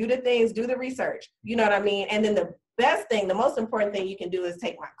YouTube, do the things, do the research, you know what I mean? And then the best thing, the most important thing you can do is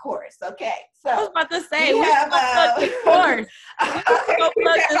take my course, okay? So I was about to say, we have this course.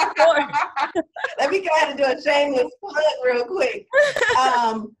 Let me go ahead and do a shameless plug real quick.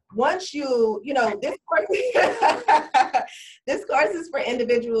 Once you know, this course is for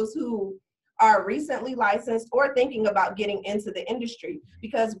individuals who are recently licensed or thinking about getting into the industry.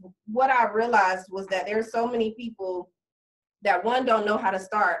 Because what I realized was that there are so many people that one, don't know how to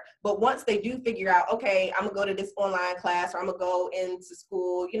start, but once they do figure out, okay, I'm gonna go to this online class, or I'm gonna go into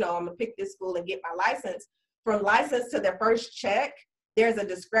school, I'm gonna pick this school and get my license, from license to their first check, there's a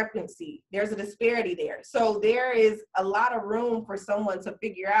discrepancy, there's a disparity there. So there is a lot of room for someone to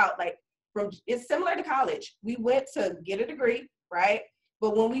figure out, like, it's similar to college. We went to get a degree, right?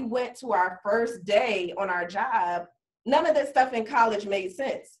 But when we went to our first day on our job, none of this stuff in college made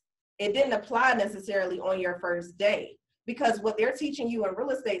sense. It didn't apply necessarily on your first day, because what they're teaching you in real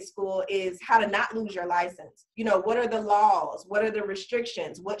estate school is how to not lose your license. What are the laws? What are the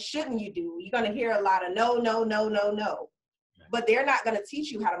restrictions? What shouldn't you do? You're going to hear a lot of no, no, no, no, no. But they're not going to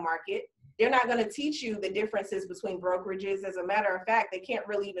teach you how to market. They're not going to teach you the differences between brokerages. As a matter of fact, they can't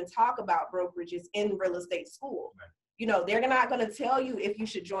really even talk about brokerages in real estate school. They're not going to tell you if you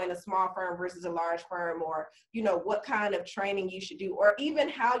should join a small firm versus a large firm, or, what kind of training you should do, or even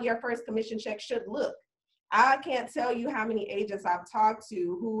how your first commission check should look. I can't tell you how many agents I've talked to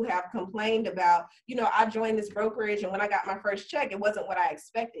who have complained about, I joined this brokerage and when I got my first check, it wasn't what I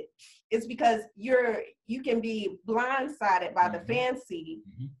expected. It's because you can be blindsided by the fancy,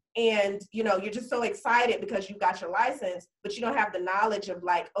 and, you're just so excited because you got your license, but you don't have the knowledge of,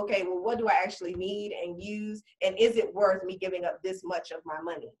 like, okay, well, what do I actually need and use? And is it worth me giving up this much of my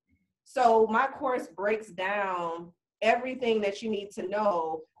money? So my course breaks down everything that you need to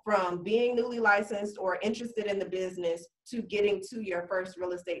know, from being newly licensed or interested in the business to getting to your first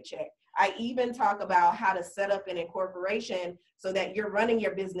real estate check. I even talk about how to set up an incorporation so that you're running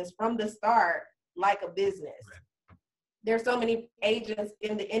your business from the start like a business. Right. There's so many agents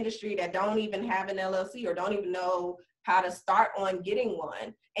in the industry that don't even have an LLC or don't even know how to start on getting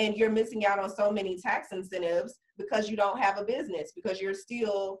one. And you're missing out on so many tax incentives because you don't have a business, because you're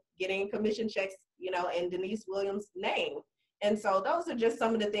still getting commission checks, in Denise Williams' name. And so those are just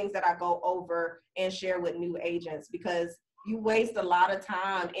some of the things that I go over and share with new agents, because you waste a lot of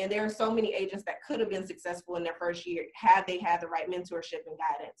time. And there are so many agents that could have been successful in their first year had they had the right mentorship and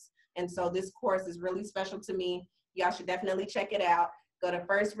guidance. And so this course is really special to me. Y'all should definitely check it out. Go to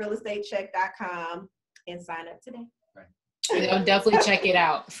firstrealestatecheck.com and sign up today. I'll definitely check it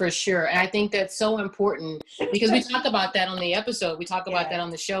out for sure. And I think that's so important, because we talk about that on the episode. We talk about that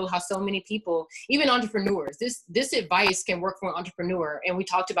on the show, how so many people, even entrepreneurs, this advice can work for an entrepreneur. And we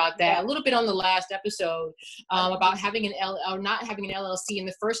talked about that a little bit on the last episode, about having not having an LLC. And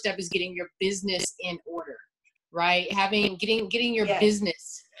the first step is getting your business in order, right? Getting your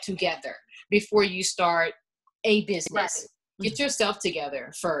business together before you start a business. Right. Get yourself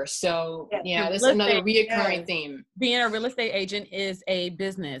together first. So that's another reoccurring theme. Being a real estate agent is a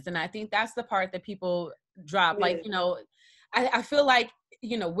business. And I think that's the part that people drop. Like, I feel like,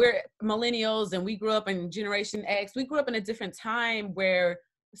 we're millennials and we grew up in Generation X. We grew up in a different time where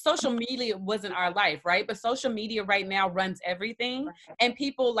social media wasn't our life, right? But social media right now runs everything. And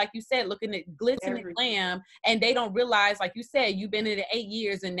people, like you said, looking at glitz and glam, and they don't realize, like you said, you've been in it 8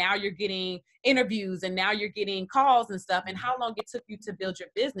 years and now you're getting interviews and now you're getting calls and stuff, and how long it took you to build your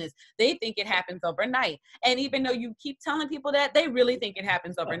business. They think it happens overnight. And even though you keep telling people that, they really think it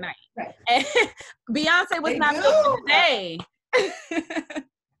happens overnight. Right. And Beyonce was not built today.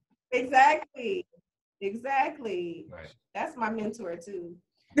 Exactly. Right. That's my mentor too.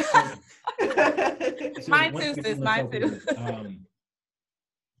 Mine too, sis. Mine too.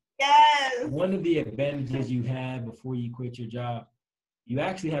 Yes. One of the advantages you have before you quit your job, you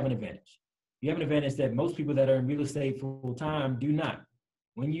actually have an advantage. You have an advantage that most people that are in real estate full time do not.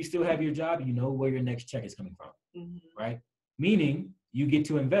 When you still have your job, you know where your next check is coming from, right? Meaning you get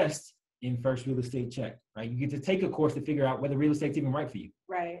to invest in First Real Estate Check, right? You get to take a course to figure out whether real estate's even right for you.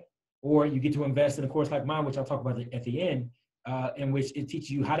 Right. Or you get to invest in a course like mine, which I'll talk about at the end, in which it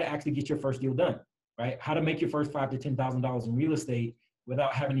teaches you how to actually get your first deal done, right? How to make your first $5,000 to $10,000 in real estate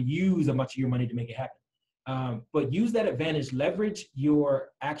without having to use a much of your money to make it happen. But use that advantage, leverage your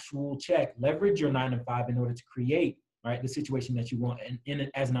actual check, leverage your 9 to 5 in order to create, right, the situation that you want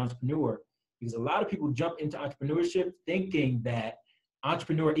as an entrepreneur. Because a lot of people jump into entrepreneurship thinking that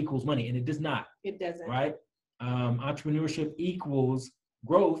entrepreneur equals money, and it does not. It doesn't. Right? Entrepreneurship equals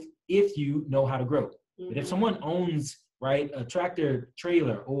growth if you know how to grow. But if someone owns, right, a tractor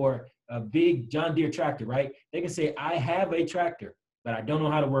trailer or a big John Deere tractor, right, they can say, I have a tractor, but I don't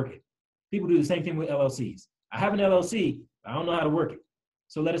know how to work it. People do the same thing with LLCs. I have an LLC, but I don't know how to work it.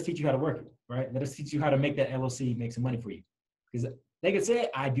 So let us teach you how to work it, right? Let us teach you how to make that LLC make some money for you. Because they could say,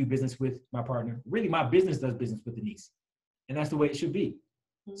 I do business with my partner. Really, my business does business with Denise. And that's the way it should be.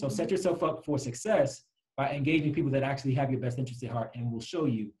 So set yourself up for success by engaging people that actually have your best interest at heart and will show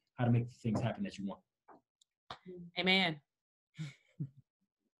you how to make the things happen that you want. Amen.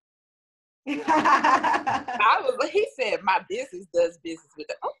 He said, my business does business with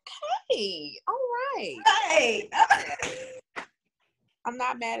it. Okay. All right. Hey. I'm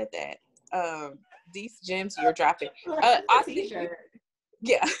not mad at that. These gems you're dropping. Austin,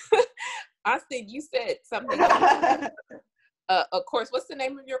 yeah. Austin, you said something. A course. What's the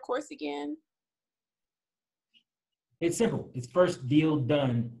name of your course again? It's simple. It's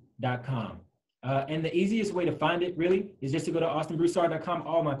firstdealdone.com. And the easiest way to find it really is just to go to austinbroussard.com.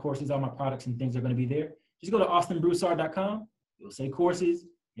 All my courses, all my products and things are going to be there. Just go to austinbroussard.com. You'll say courses.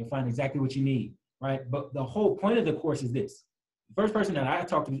 You'll find exactly what you need, right? But the whole point of the course is this. The first person that I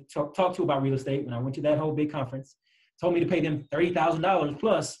talked to about real estate when I went to that whole big conference told me to pay them $30,000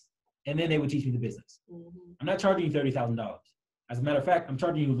 plus, and then they would teach me the business. Mm-hmm. I'm not charging you $30,000. As a matter of fact, I'm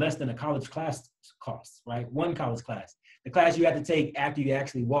charging you less than a college class costs, right? One college class. The class you had to take after you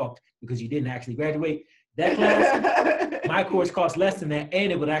actually walked because you didn't actually graduate. That class, my course costs less than that,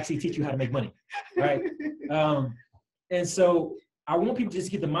 and it would actually teach you how to make money, right? And so I want people to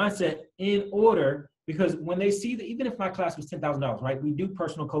just get the mindset in order, because when they see that, even if my class was $10,000, right? We do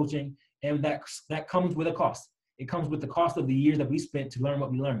personal coaching, and that comes with a cost. It comes with the cost of the years that we spent to learn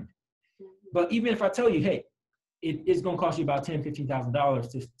what we learned. But even if I tell you, hey, it's going to cost you about $10,000,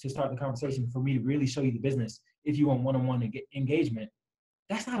 $15,000 to start the conversation for me to really show you the business. If you want one-on-one engagement,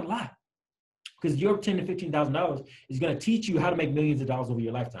 that's not a lot, because your $10,000 to $15,000 is going to teach you how to make millions of dollars over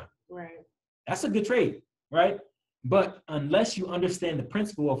your lifetime. Right. That's a good trade, right? But unless you understand the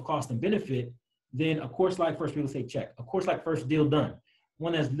principle of cost and benefit, then a course like First Real Estate Check, a course like First Deal Done,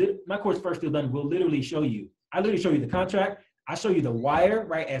 my course First Deal Done will literally show you. I literally show you the contract. I show you the wire,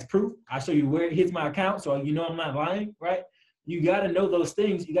 right, as proof. I show you where it hits my account, so you know I'm not lying, right? You got to know those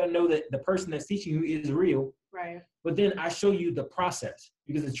things. You got to know that the person that's teaching you is real. Right. But then I show you the process,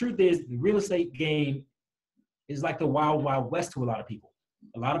 because the truth is the real estate game is like the wild, wild west to a lot of people.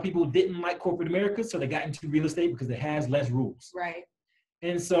 A lot of people didn't like corporate America, so they got into real estate because it has less rules. Right.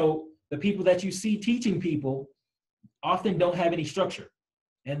 And so the people that you see teaching people often don't have any structure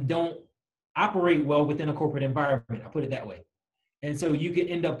and don't operate well within a corporate environment. I put it that way. And so you can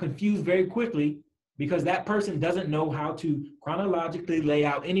end up confused very quickly because that person doesn't know how to chronologically lay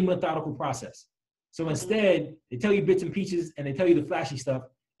out any methodical process. So instead, they tell you bits and pieces and they tell you the flashy stuff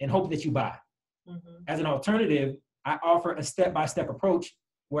and hope that you buy. Mm-hmm. As an alternative, I offer a step-by-step approach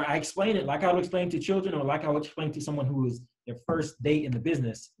where I explain it like I would explain to children, or like I would explain to someone who is their first date in the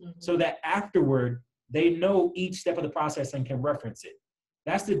business, so that afterward, they know each step of the process and can reference it.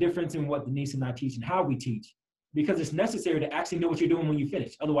 That's the difference in what Denise and I teach and how we teach, because it's necessary to actually know what you're doing when you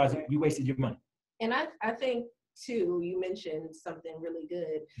finish. Otherwise, you wasted your money. And I think, too, you mentioned something really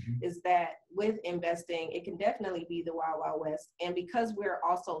good, is that with investing, it can definitely be the Wild Wild West. And because we're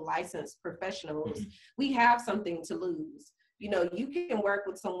also licensed professionals, we have something to lose. You know, you can work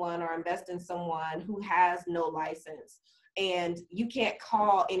with someone or invest in someone who has no license, and you can't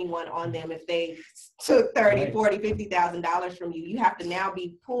call anyone on them if they took $30,000, $40,000, $50,000 from you. You have to now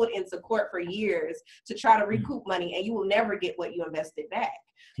be pulled into court for years to try to recoup money, and you will never get what you invested back,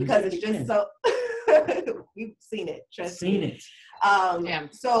 because it's just so you've seen it.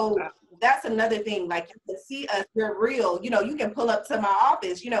 So that's another thing. Like, you can see us, we're real. You know, you can pull up to my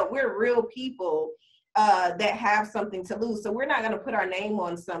office. You know, we're real people that have something to lose. So we're not going to put our name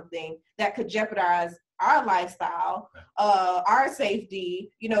on something that could jeopardize our lifestyle, our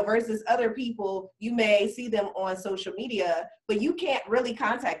safety, you know, versus other people. You may see them on social media, but you can't really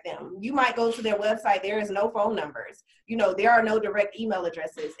contact them. You might go to their website. There is no phone numbers. You know, there are no direct email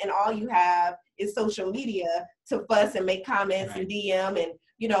addresses, and all you have is social media to fuss and make comments and DM, and,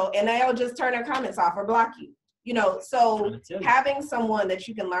 you know, and they'll just turn their comments off or block you. You know, so having someone that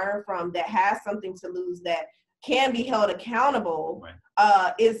you can learn from that has something to lose, that can be held accountable,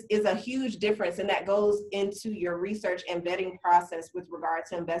 is a huge difference. And that goes into your research and vetting process with regard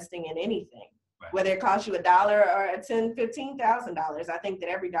to investing in anything, whether it costs you $1 or $10,000, $15,000. I think that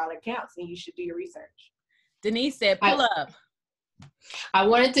every dollar counts, and you should do your research. Denise said, pull up. I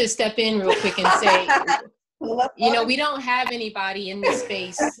wanted to step in real quick and say, you know, we don't have anybody in this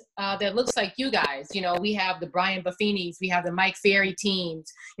space that looks like you guys. You know, we have the Brian Buffinis, we have the Mike Ferry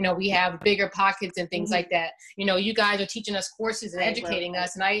teams, you know, we have Bigger Pockets and things like that. You know, you guys are teaching us courses and educating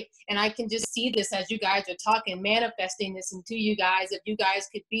us. And I can just see this as you guys are talking, manifesting this into you guys. If you guys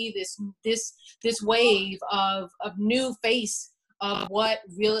could be this wave of new face of what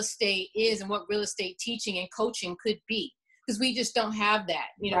real estate is and what real estate teaching and coaching could be. Because we just don't have that,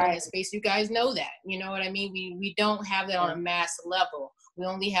 you know, in this space. You guys know that, you know what I mean? We don't have that on a mass level. We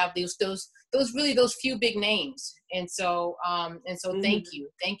only have those few big names. And so thank you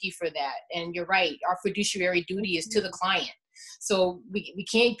for that. And you're right. Our fiduciary duty is to the client. So we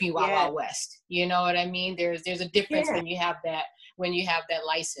can't be Wild Wild West. You know what I mean? There's a difference when you have that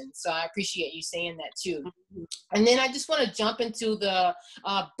license. So I appreciate you saying that too. And then I just want to jump into the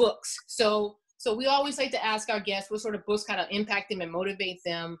books. So we always like to ask our guests what sort of books kind of impact them and motivate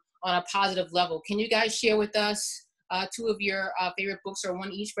them on a positive level. Can you guys share with us two of your favorite books, or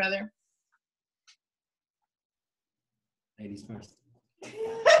one each, brother? Ladies first.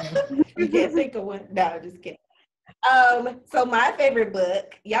 You can't think of one. No, just kidding. So my favorite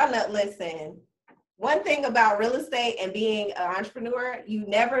book, y'all know, listen, one thing about real estate and being an entrepreneur, you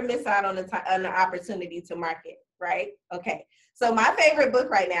never miss out on an opportunity to market, right? Okay. So my favorite book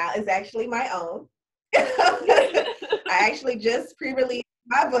right now is actually my own. I actually just pre-released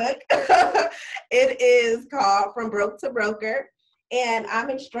my book. It is called From Broke to Broker. And I'm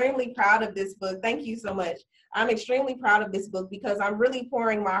extremely proud of this book. Thank you so much. I'm extremely proud of this book because I'm really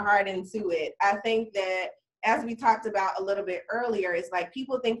pouring my heart into it. I think that, as we talked about a little bit earlier, it's like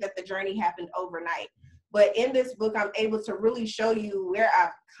people think that the journey happened overnight. But in this book, I'm able to really show you where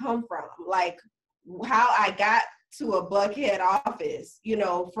I've come from, like how I got to a Buckhead office,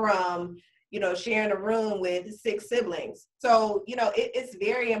 from, sharing a room with 6 siblings. So, it's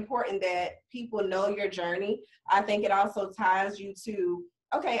very important that people know your journey. I think it also ties you to,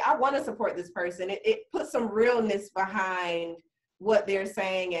 okay, I want to support this person. It puts some realness behind what they're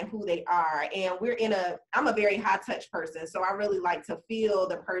saying and who they are. And I'm a very high touch person. So I really like to feel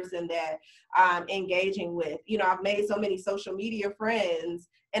the person that I'm engaging with. I've made so many social media friends,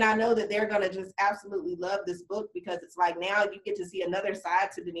 and I know that they're going to just absolutely love this book because it's like, now you get to see another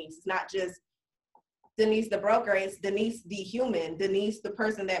side to Denise. It's not just Denise the broker, it's Denise the human, Denise the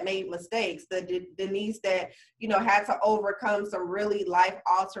person that made mistakes, the Denise that, had to overcome some really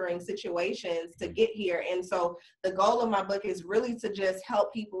life-altering situations to get here. And so the goal of my book is really to just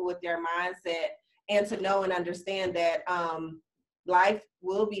help people with their mindset and to know and understand that life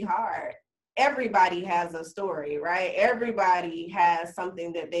will be hard. Everybody has a story, right? Everybody has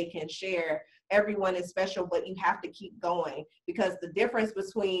something that they can share. Everyone is special, but you have to keep going, because the difference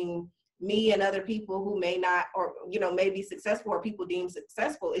between me and other people who may not, or, may be successful or people deem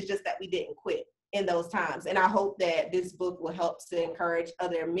successful, is just that we didn't quit in those times. And I hope that this book will help to encourage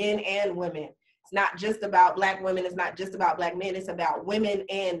other men and women. It's not just about Black women. It's not just about Black men. It's about women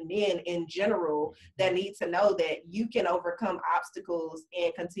and men in general that need to know that you can overcome obstacles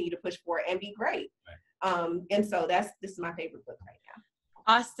and continue to push forward and be great. And so this is my favorite book right now.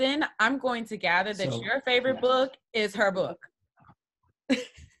 Austin, I'm going to gather that your favorite book is her book.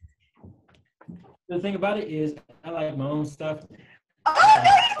 The thing about it is, I like my own stuff. The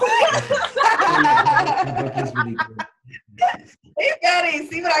book is really good. You got it.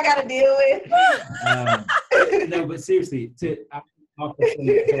 See what I got to deal with? No, but seriously, I offer some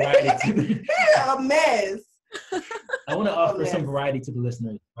variety to a mess. I want to offer some variety to the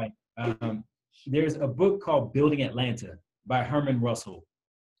listeners. Right? There's a book called Building Atlanta by Herman Russell.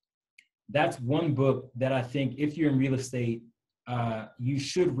 That's one book that I think, if you're in real estate, you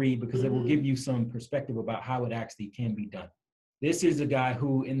should read, because it will give you some perspective about how it actually can be done. This is a guy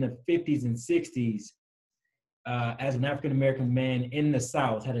who in the 50s and 60s, as an African-American man in the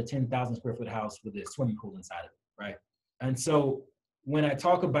South, had a 10,000 square foot house with a swimming pool inside of it, right? And so when I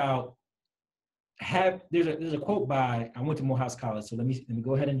talk about there's a quote by, I went to Morehouse College, so let me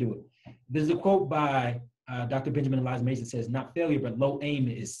go ahead and do it. There's a quote by Dr. Benjamin Eliza Mason, says, "Not failure, but low aim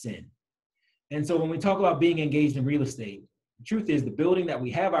is sin." And so when we talk about being engaged in real estate, the truth is the building that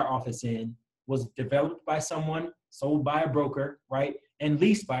we have our office in was developed by someone, sold by a broker, right? And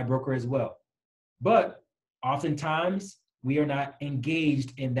leased by a broker as well. But oftentimes we are not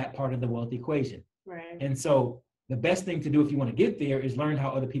engaged in that part of the wealth equation. Right. And so the best thing to do if you want to get there is learn how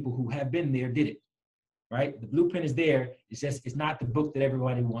other people who have been there did it, right? The blueprint is there. It's not the book that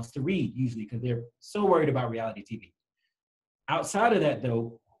everybody wants to read usually, because they're so worried about reality TV. Outside of that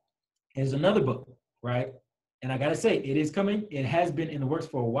though, is another book, right? And I gotta say, it is coming. It has been in the works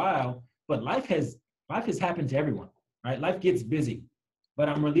for a while, but life has happened to everyone, right? Life gets busy, but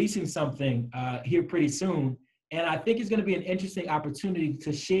I'm releasing something here pretty soon. And I think it's gonna be an interesting opportunity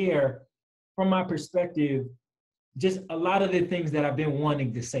to share from my perspective, just a lot of the things that I've been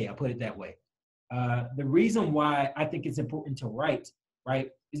wanting to say, I'll put it that way. The reason why I think it's important to write, right,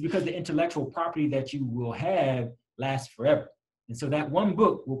 is because the intellectual property that you will have lasts forever. And so that one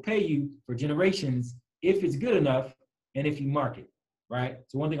book will pay you for generations if it's good enough and if you market, right?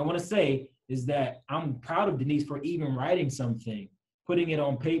 So one thing I want to say is that I'm proud of Denise for even writing something, putting it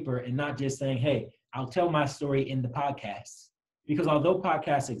on paper, and not just saying, hey, I'll tell my story in the podcast. Because although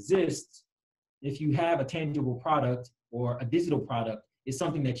podcasts exist, if you have a tangible product or a digital product, it's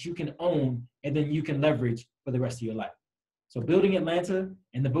something that you can own and then you can leverage for the rest of your life. So Building Atlanta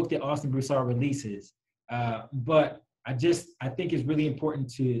and the book that Austin Broussard releases. But I think it's really important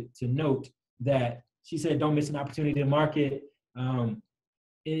to note that she said, don't miss an opportunity to market.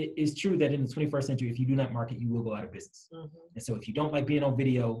 It is true that in the 21st century, if you do not market, you will go out of business. And so if you don't like being on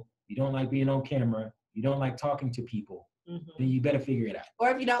video, you don't like being on camera, you don't like talking to people, then you better figure it out. Or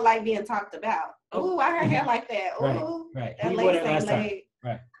if you don't like being talked about. Oh, I heard hair like that. Oh, right. That lace ain't laid.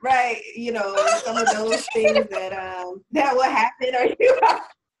 Right. You know, some of those things that will happen, or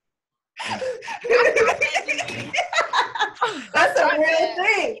that's a real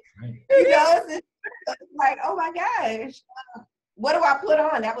thing. You know, it's like, oh my gosh, what do I put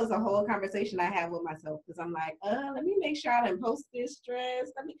on? That was a whole conversation I had with myself, because I'm like, let me make sure I didn't post this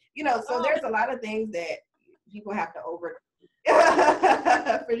dress. So there's a lot of things that people have to overcome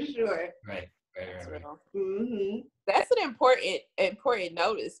for sure. Right. Mm-hmm. That's an important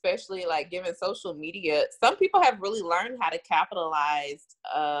note, especially like given social media. Some people have really learned how to capitalize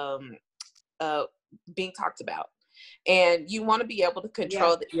being talked about, and you want to be able to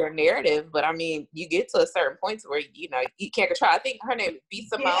control your narrative. But I mean, you get to a certain point where you can't control. I think her name is B.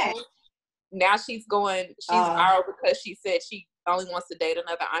 Simone. Yeah. Now she's viral because she said she only wants to date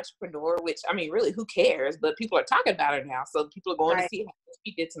another entrepreneur, which, I mean, really, who cares? But people are talking about her now, so people are going to see how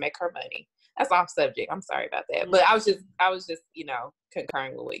she did to make her money. That's off subject. I'm sorry about that, but I was just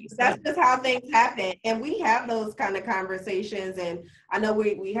concurring with what you said. That's just how things happen, and we have those kind of conversations. And I know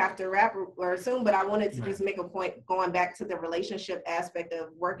we have to wrap or soon, but I wanted to just make a point going back to the relationship aspect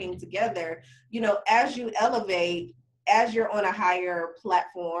of working together. As you elevate, as you're on a higher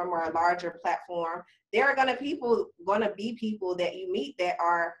platform or a larger platform, there are going to be people that you meet that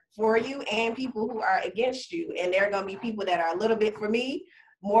are for you and people who are against you. And there are going to be people that are a little bit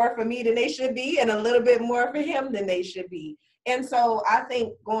more for me than they should be, and a little bit more for him than they should be. And so I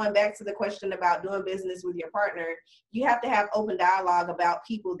think going back to the question about doing business with your partner, you have to have open dialogue about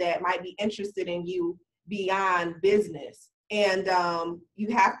people that might be interested in you beyond business. And you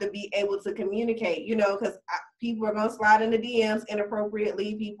have to be able to communicate, because people are going to slide in the DMs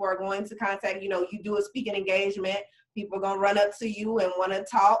inappropriately. People are going to contact, you do a speaking engagement. People are going to run up to you and want to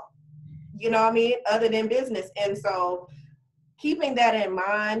talk, other than business. And so keeping that in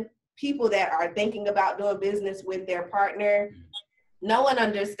mind, people that are thinking about doing business with their partner, know and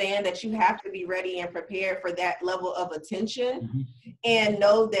understand that you have to be ready and prepared for that level of attention, and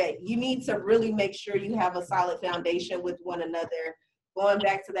know that you need to really make sure you have a solid foundation with one another, going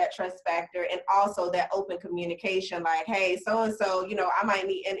back to that trust factor, and also that open communication, like, hey, so-and-so, I might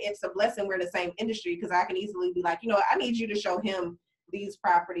need, and it's a blessing we're in the same industry, because I can easily be like, I need you to show him these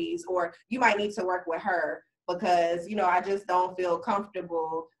properties, or you might need to work with her because, I just don't feel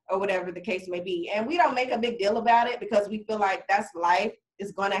comfortable, or whatever the case may be. And we don't make a big deal about it, because we feel like that's life.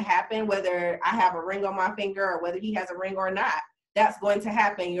 Is going to happen, whether I have a ring on my finger or whether he has a ring or not. That's going to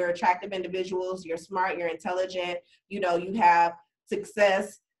happen. You're attractive individuals, you're smart, you're intelligent, you have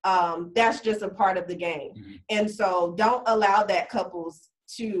success. That's just a part of the game. And so don't allow that couples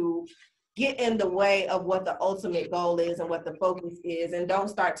to get in the way of what the ultimate goal is and what the focus is. And don't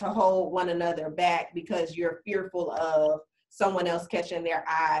start to hold one another back because you're fearful of someone else catching their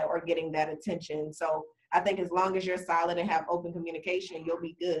eye or getting that attention. So I think as long as you're solid and have open communication, you'll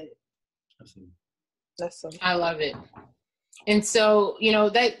be good. I love it. And so,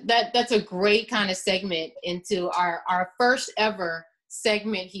 that's a great kind of segment into our first ever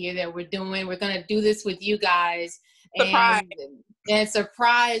segment here that we're doing. We're going to do this with you guys and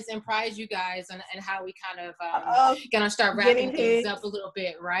surprise and prize you guys and how we kind of going to start wrapping things up a little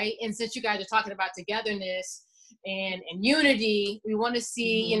bit, right? And since you guys are talking about togetherness and unity, we want to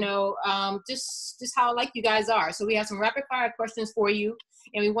see, just how alike you guys are. So we have some rapid fire questions for you,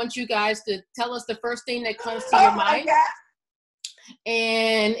 and we want you guys to tell us the first thing that comes to your mind. God.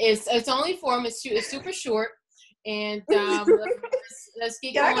 And it's only form. It's super short. And let's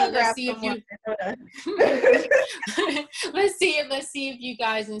get going. Let's see if you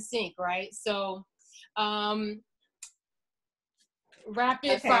guys in sync, right? So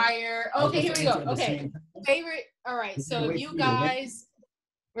rapid fire. Okay, here we go. Okay. Favorite. All right. So you guys,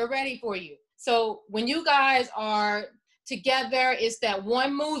 we're ready for you. So when you guys are together, it's that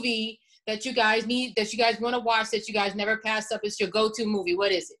one movie that you guys need, that you guys want to watch, that you guys never pass up. It's your go-to movie.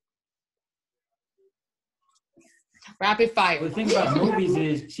 What is it? Rapid fire. The thing about movies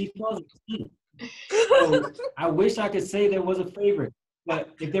is she falls asleep. So I wish I could say there was a favorite. But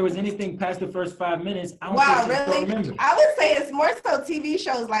if there was anything past the first 5 minutes, I don't think remember. I would say it's more so TV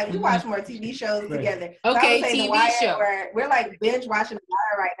shows. Like we watch more TV shows together. Okay, so TV show. We're like binge watching The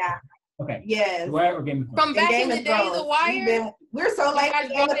Wire right now. Okay. Yes. The Wire or Game of Thrones? From back in the day, The Wire. We're so late. You guys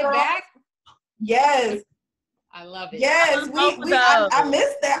brought it back. Yes. I love it. Yes, I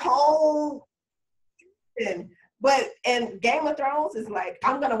missed that whole thing. But and Game of Thrones is like,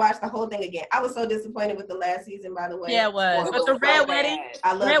 I'm gonna watch the whole thing again. I was so disappointed with the last season, by the way. Yeah, it was. But the Red Wedding,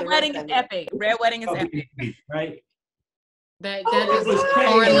 Red Wedding is epic. Red Wedding is epic. Right? That is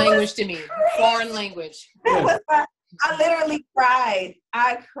foreign language to me. Foreign language. I literally cried.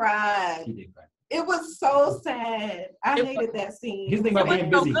 I cried. She did cry. It was so sad. I hated that scene. Here's the thing about being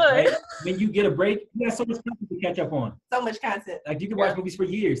busy, right? When you get a break, you have so much content to catch up on. So much content. Like you can watch movies for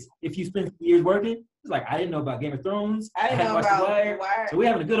years. If you spend years working, it's like I didn't know about Game of Thrones. I didn't know about The Wire. So we're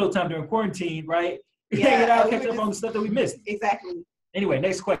having a good old time during quarantine, right? Yeah, Hang it out, catch up on the stuff that we missed. Exactly. Anyway,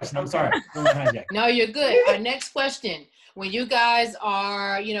 next question. I'm sorry. No, you're good. Our next question. When you guys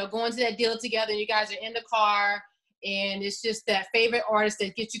are, going to that deal together, and you guys are in the car, and it's just that favorite artist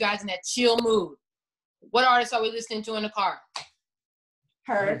that gets you guys in that chill mood. What artist are we listening to in the car?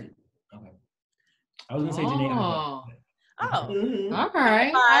 Her. Okay. I was gonna say Janae. Oh. Mm-hmm. All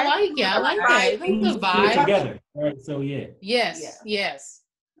right. I like it. I like that. That's the vibe. Together. All right. So yeah. Yes.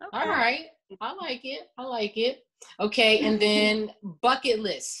 Okay. All right. I like it. Okay. And then bucket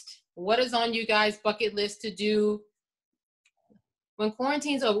list. What is on you guys' bucket list to do when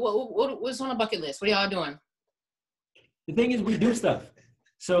quarantine's over? What's on the bucket list? What are y'all doing? The thing is, we do stuff.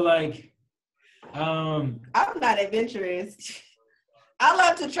 So like. I'm not adventurous. I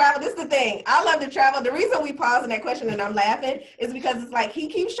love to travel. This is the thing. I love to travel. The reason we paused in that question and I'm laughing is because it's like he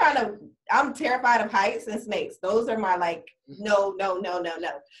keeps trying to. I'm terrified of heights and snakes. Those are my like no.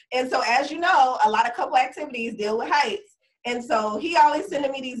 And so as you know, a lot of couple activities deal with heights. And so he always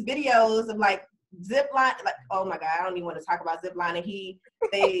sending me these videos of like zip line. Like, oh my God, I don't even want to talk about zip line. And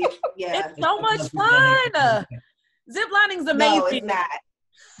it's so much fun. Zip lining's amazing. No, it's not.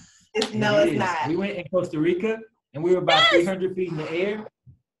 It's not. We went in Costa Rica and we were about 300 feet in the air,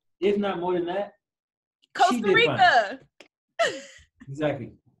 if not more than that. Costa Rica.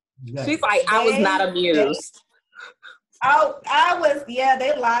 Exactly. She's like, I was not amused. I was,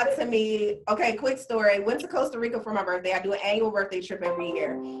 they lied to me. Okay, quick story. Went to Costa Rica for my birthday. I do an annual birthday trip every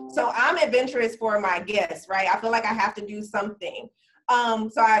year. So I'm adventurous for my guests, right? I feel like I have to do something.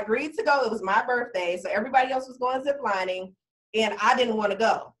 So I agreed to go. It was my birthday. So everybody else was going zip lining and I didn't want to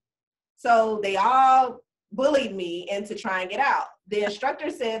go. So they all bullied me into trying it out. The instructor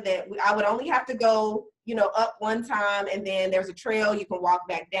said that I would only have to go, up one time and then there's a trail you can walk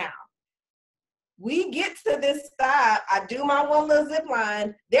back down. We get to this stop. I do my one little zip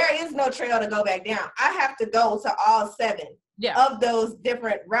line. There is no trail to go back down. I have to go to all 7 of those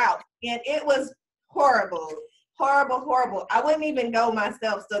different routes. And it was horrible. Horrible. I wouldn't even go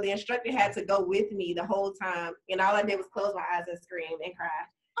myself. So the instructor had to go with me the whole time. And all I did was close my eyes and scream and cry.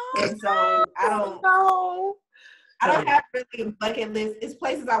 And so I don't have really a bucket list. It's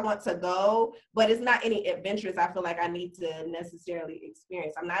places I want to go, but it's not any adventures I feel like I need to necessarily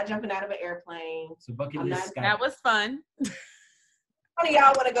experience. I'm not jumping out of an airplane. So bucket list. That was fun. One of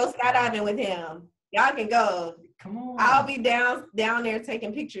y'all want to go skydiving with him? Y'all can go. Come on. I'll be down there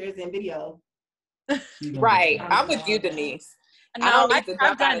taking pictures and video. Right. I'm with you, Denise. No,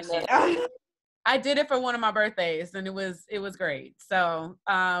 I did it for one of my birthdays and it was great. So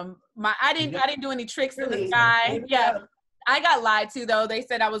I didn't do any tricks in the sky. Yeah. I got lied to though. They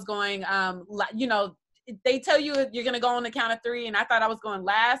said I was going they tell you you're gonna go on the count of 3 and I thought I was going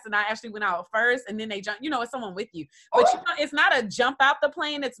last and I actually went out first and then they jump, it's someone with you. But it's not a jump out the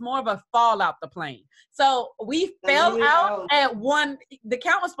plane, it's more of a fall out the plane. So we fell out at 1, the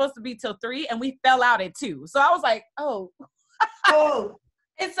count was supposed to be till 3 and we fell out at 2. So I was like, oh.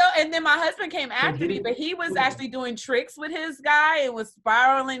 And then my husband came after me, but he was actually doing tricks with his guy and was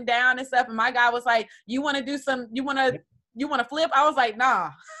spiraling down and stuff. And my guy was like, you want to flip? I was like,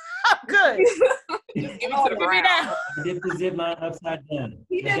 nah, I'm good. Give me down. I did the zip line upside down.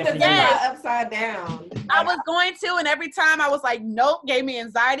 He did the zip line upside down. I was going to, and every time I was like, nope, gave me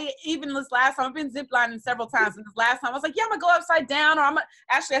anxiety. Even this last time, I've been zip lining several times. And this last time I was like, yeah, I'm gonna go upside down.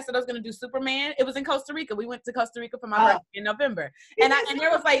 Actually, I said I was gonna do Superman. It was in Costa Rica. We went to Costa Rica for my birthday in November. And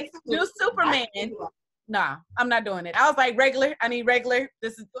there was like, do Superman. Nah, I'm not doing it. I was like, regular. I need regular.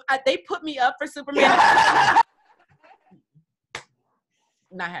 They put me up for Superman.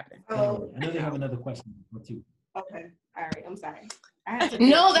 Not happening. I know they have another question or 2. Okay. All right. I'm sorry.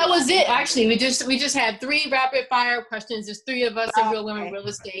 No, that was it. Actually, we just had 3 rapid fire questions. There's 3 of us in Real Women Real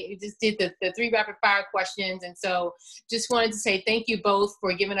Estate. We just did the 3 rapid fire questions. And so just wanted to say thank you both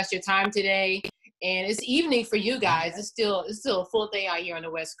for giving us your time today. And it's evening for you guys. It's still a full day out here on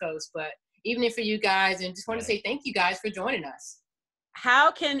the West Coast, but evening for you guys. And just want to say thank you guys for joining us. How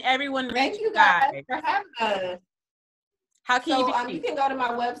can everyone thank you guys for having us? How can you can go to my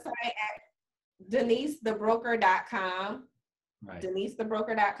website at DeniseTheBroker.com. Right.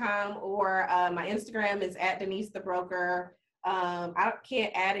 DeniseTheBroker.com, or my Instagram is @DeniseTheBroker. I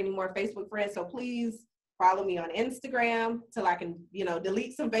can't add any more Facebook friends, so please follow me on Instagram till I can,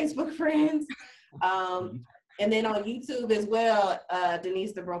 delete some Facebook friends. And then on YouTube as well,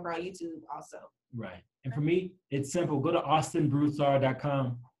 Denise the Broker on YouTube also. Right. And for me, it's simple. Go to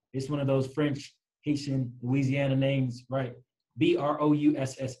AustinBroussard.com. It's one of those French, Haitian, Louisiana names, right?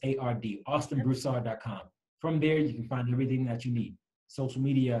 BROUSSARD, AustinBroussard.com. From there, you can find everything that you need. Social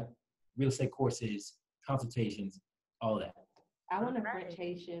media, real estate courses, consultations, all that. I want a French,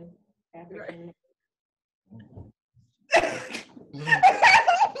 Haitian, African.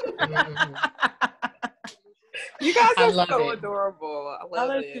 You guys are so adorable. I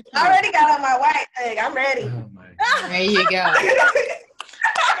love it. I already got on my white thing. I'm ready. Oh, there you go.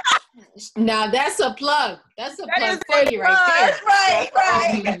 Now that's a plug. That's a plug for you right there.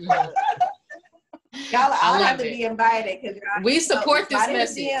 Right. Y'all, I'll have to be invited because we support this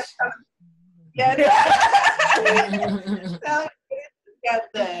message.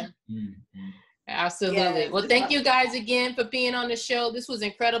 Absolutely. Well, thank you guys again for being on the show. This was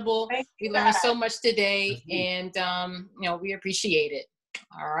incredible. We learned so much today, and we appreciate it.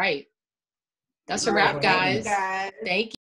 All right. That's a wrap, guys. Thank you.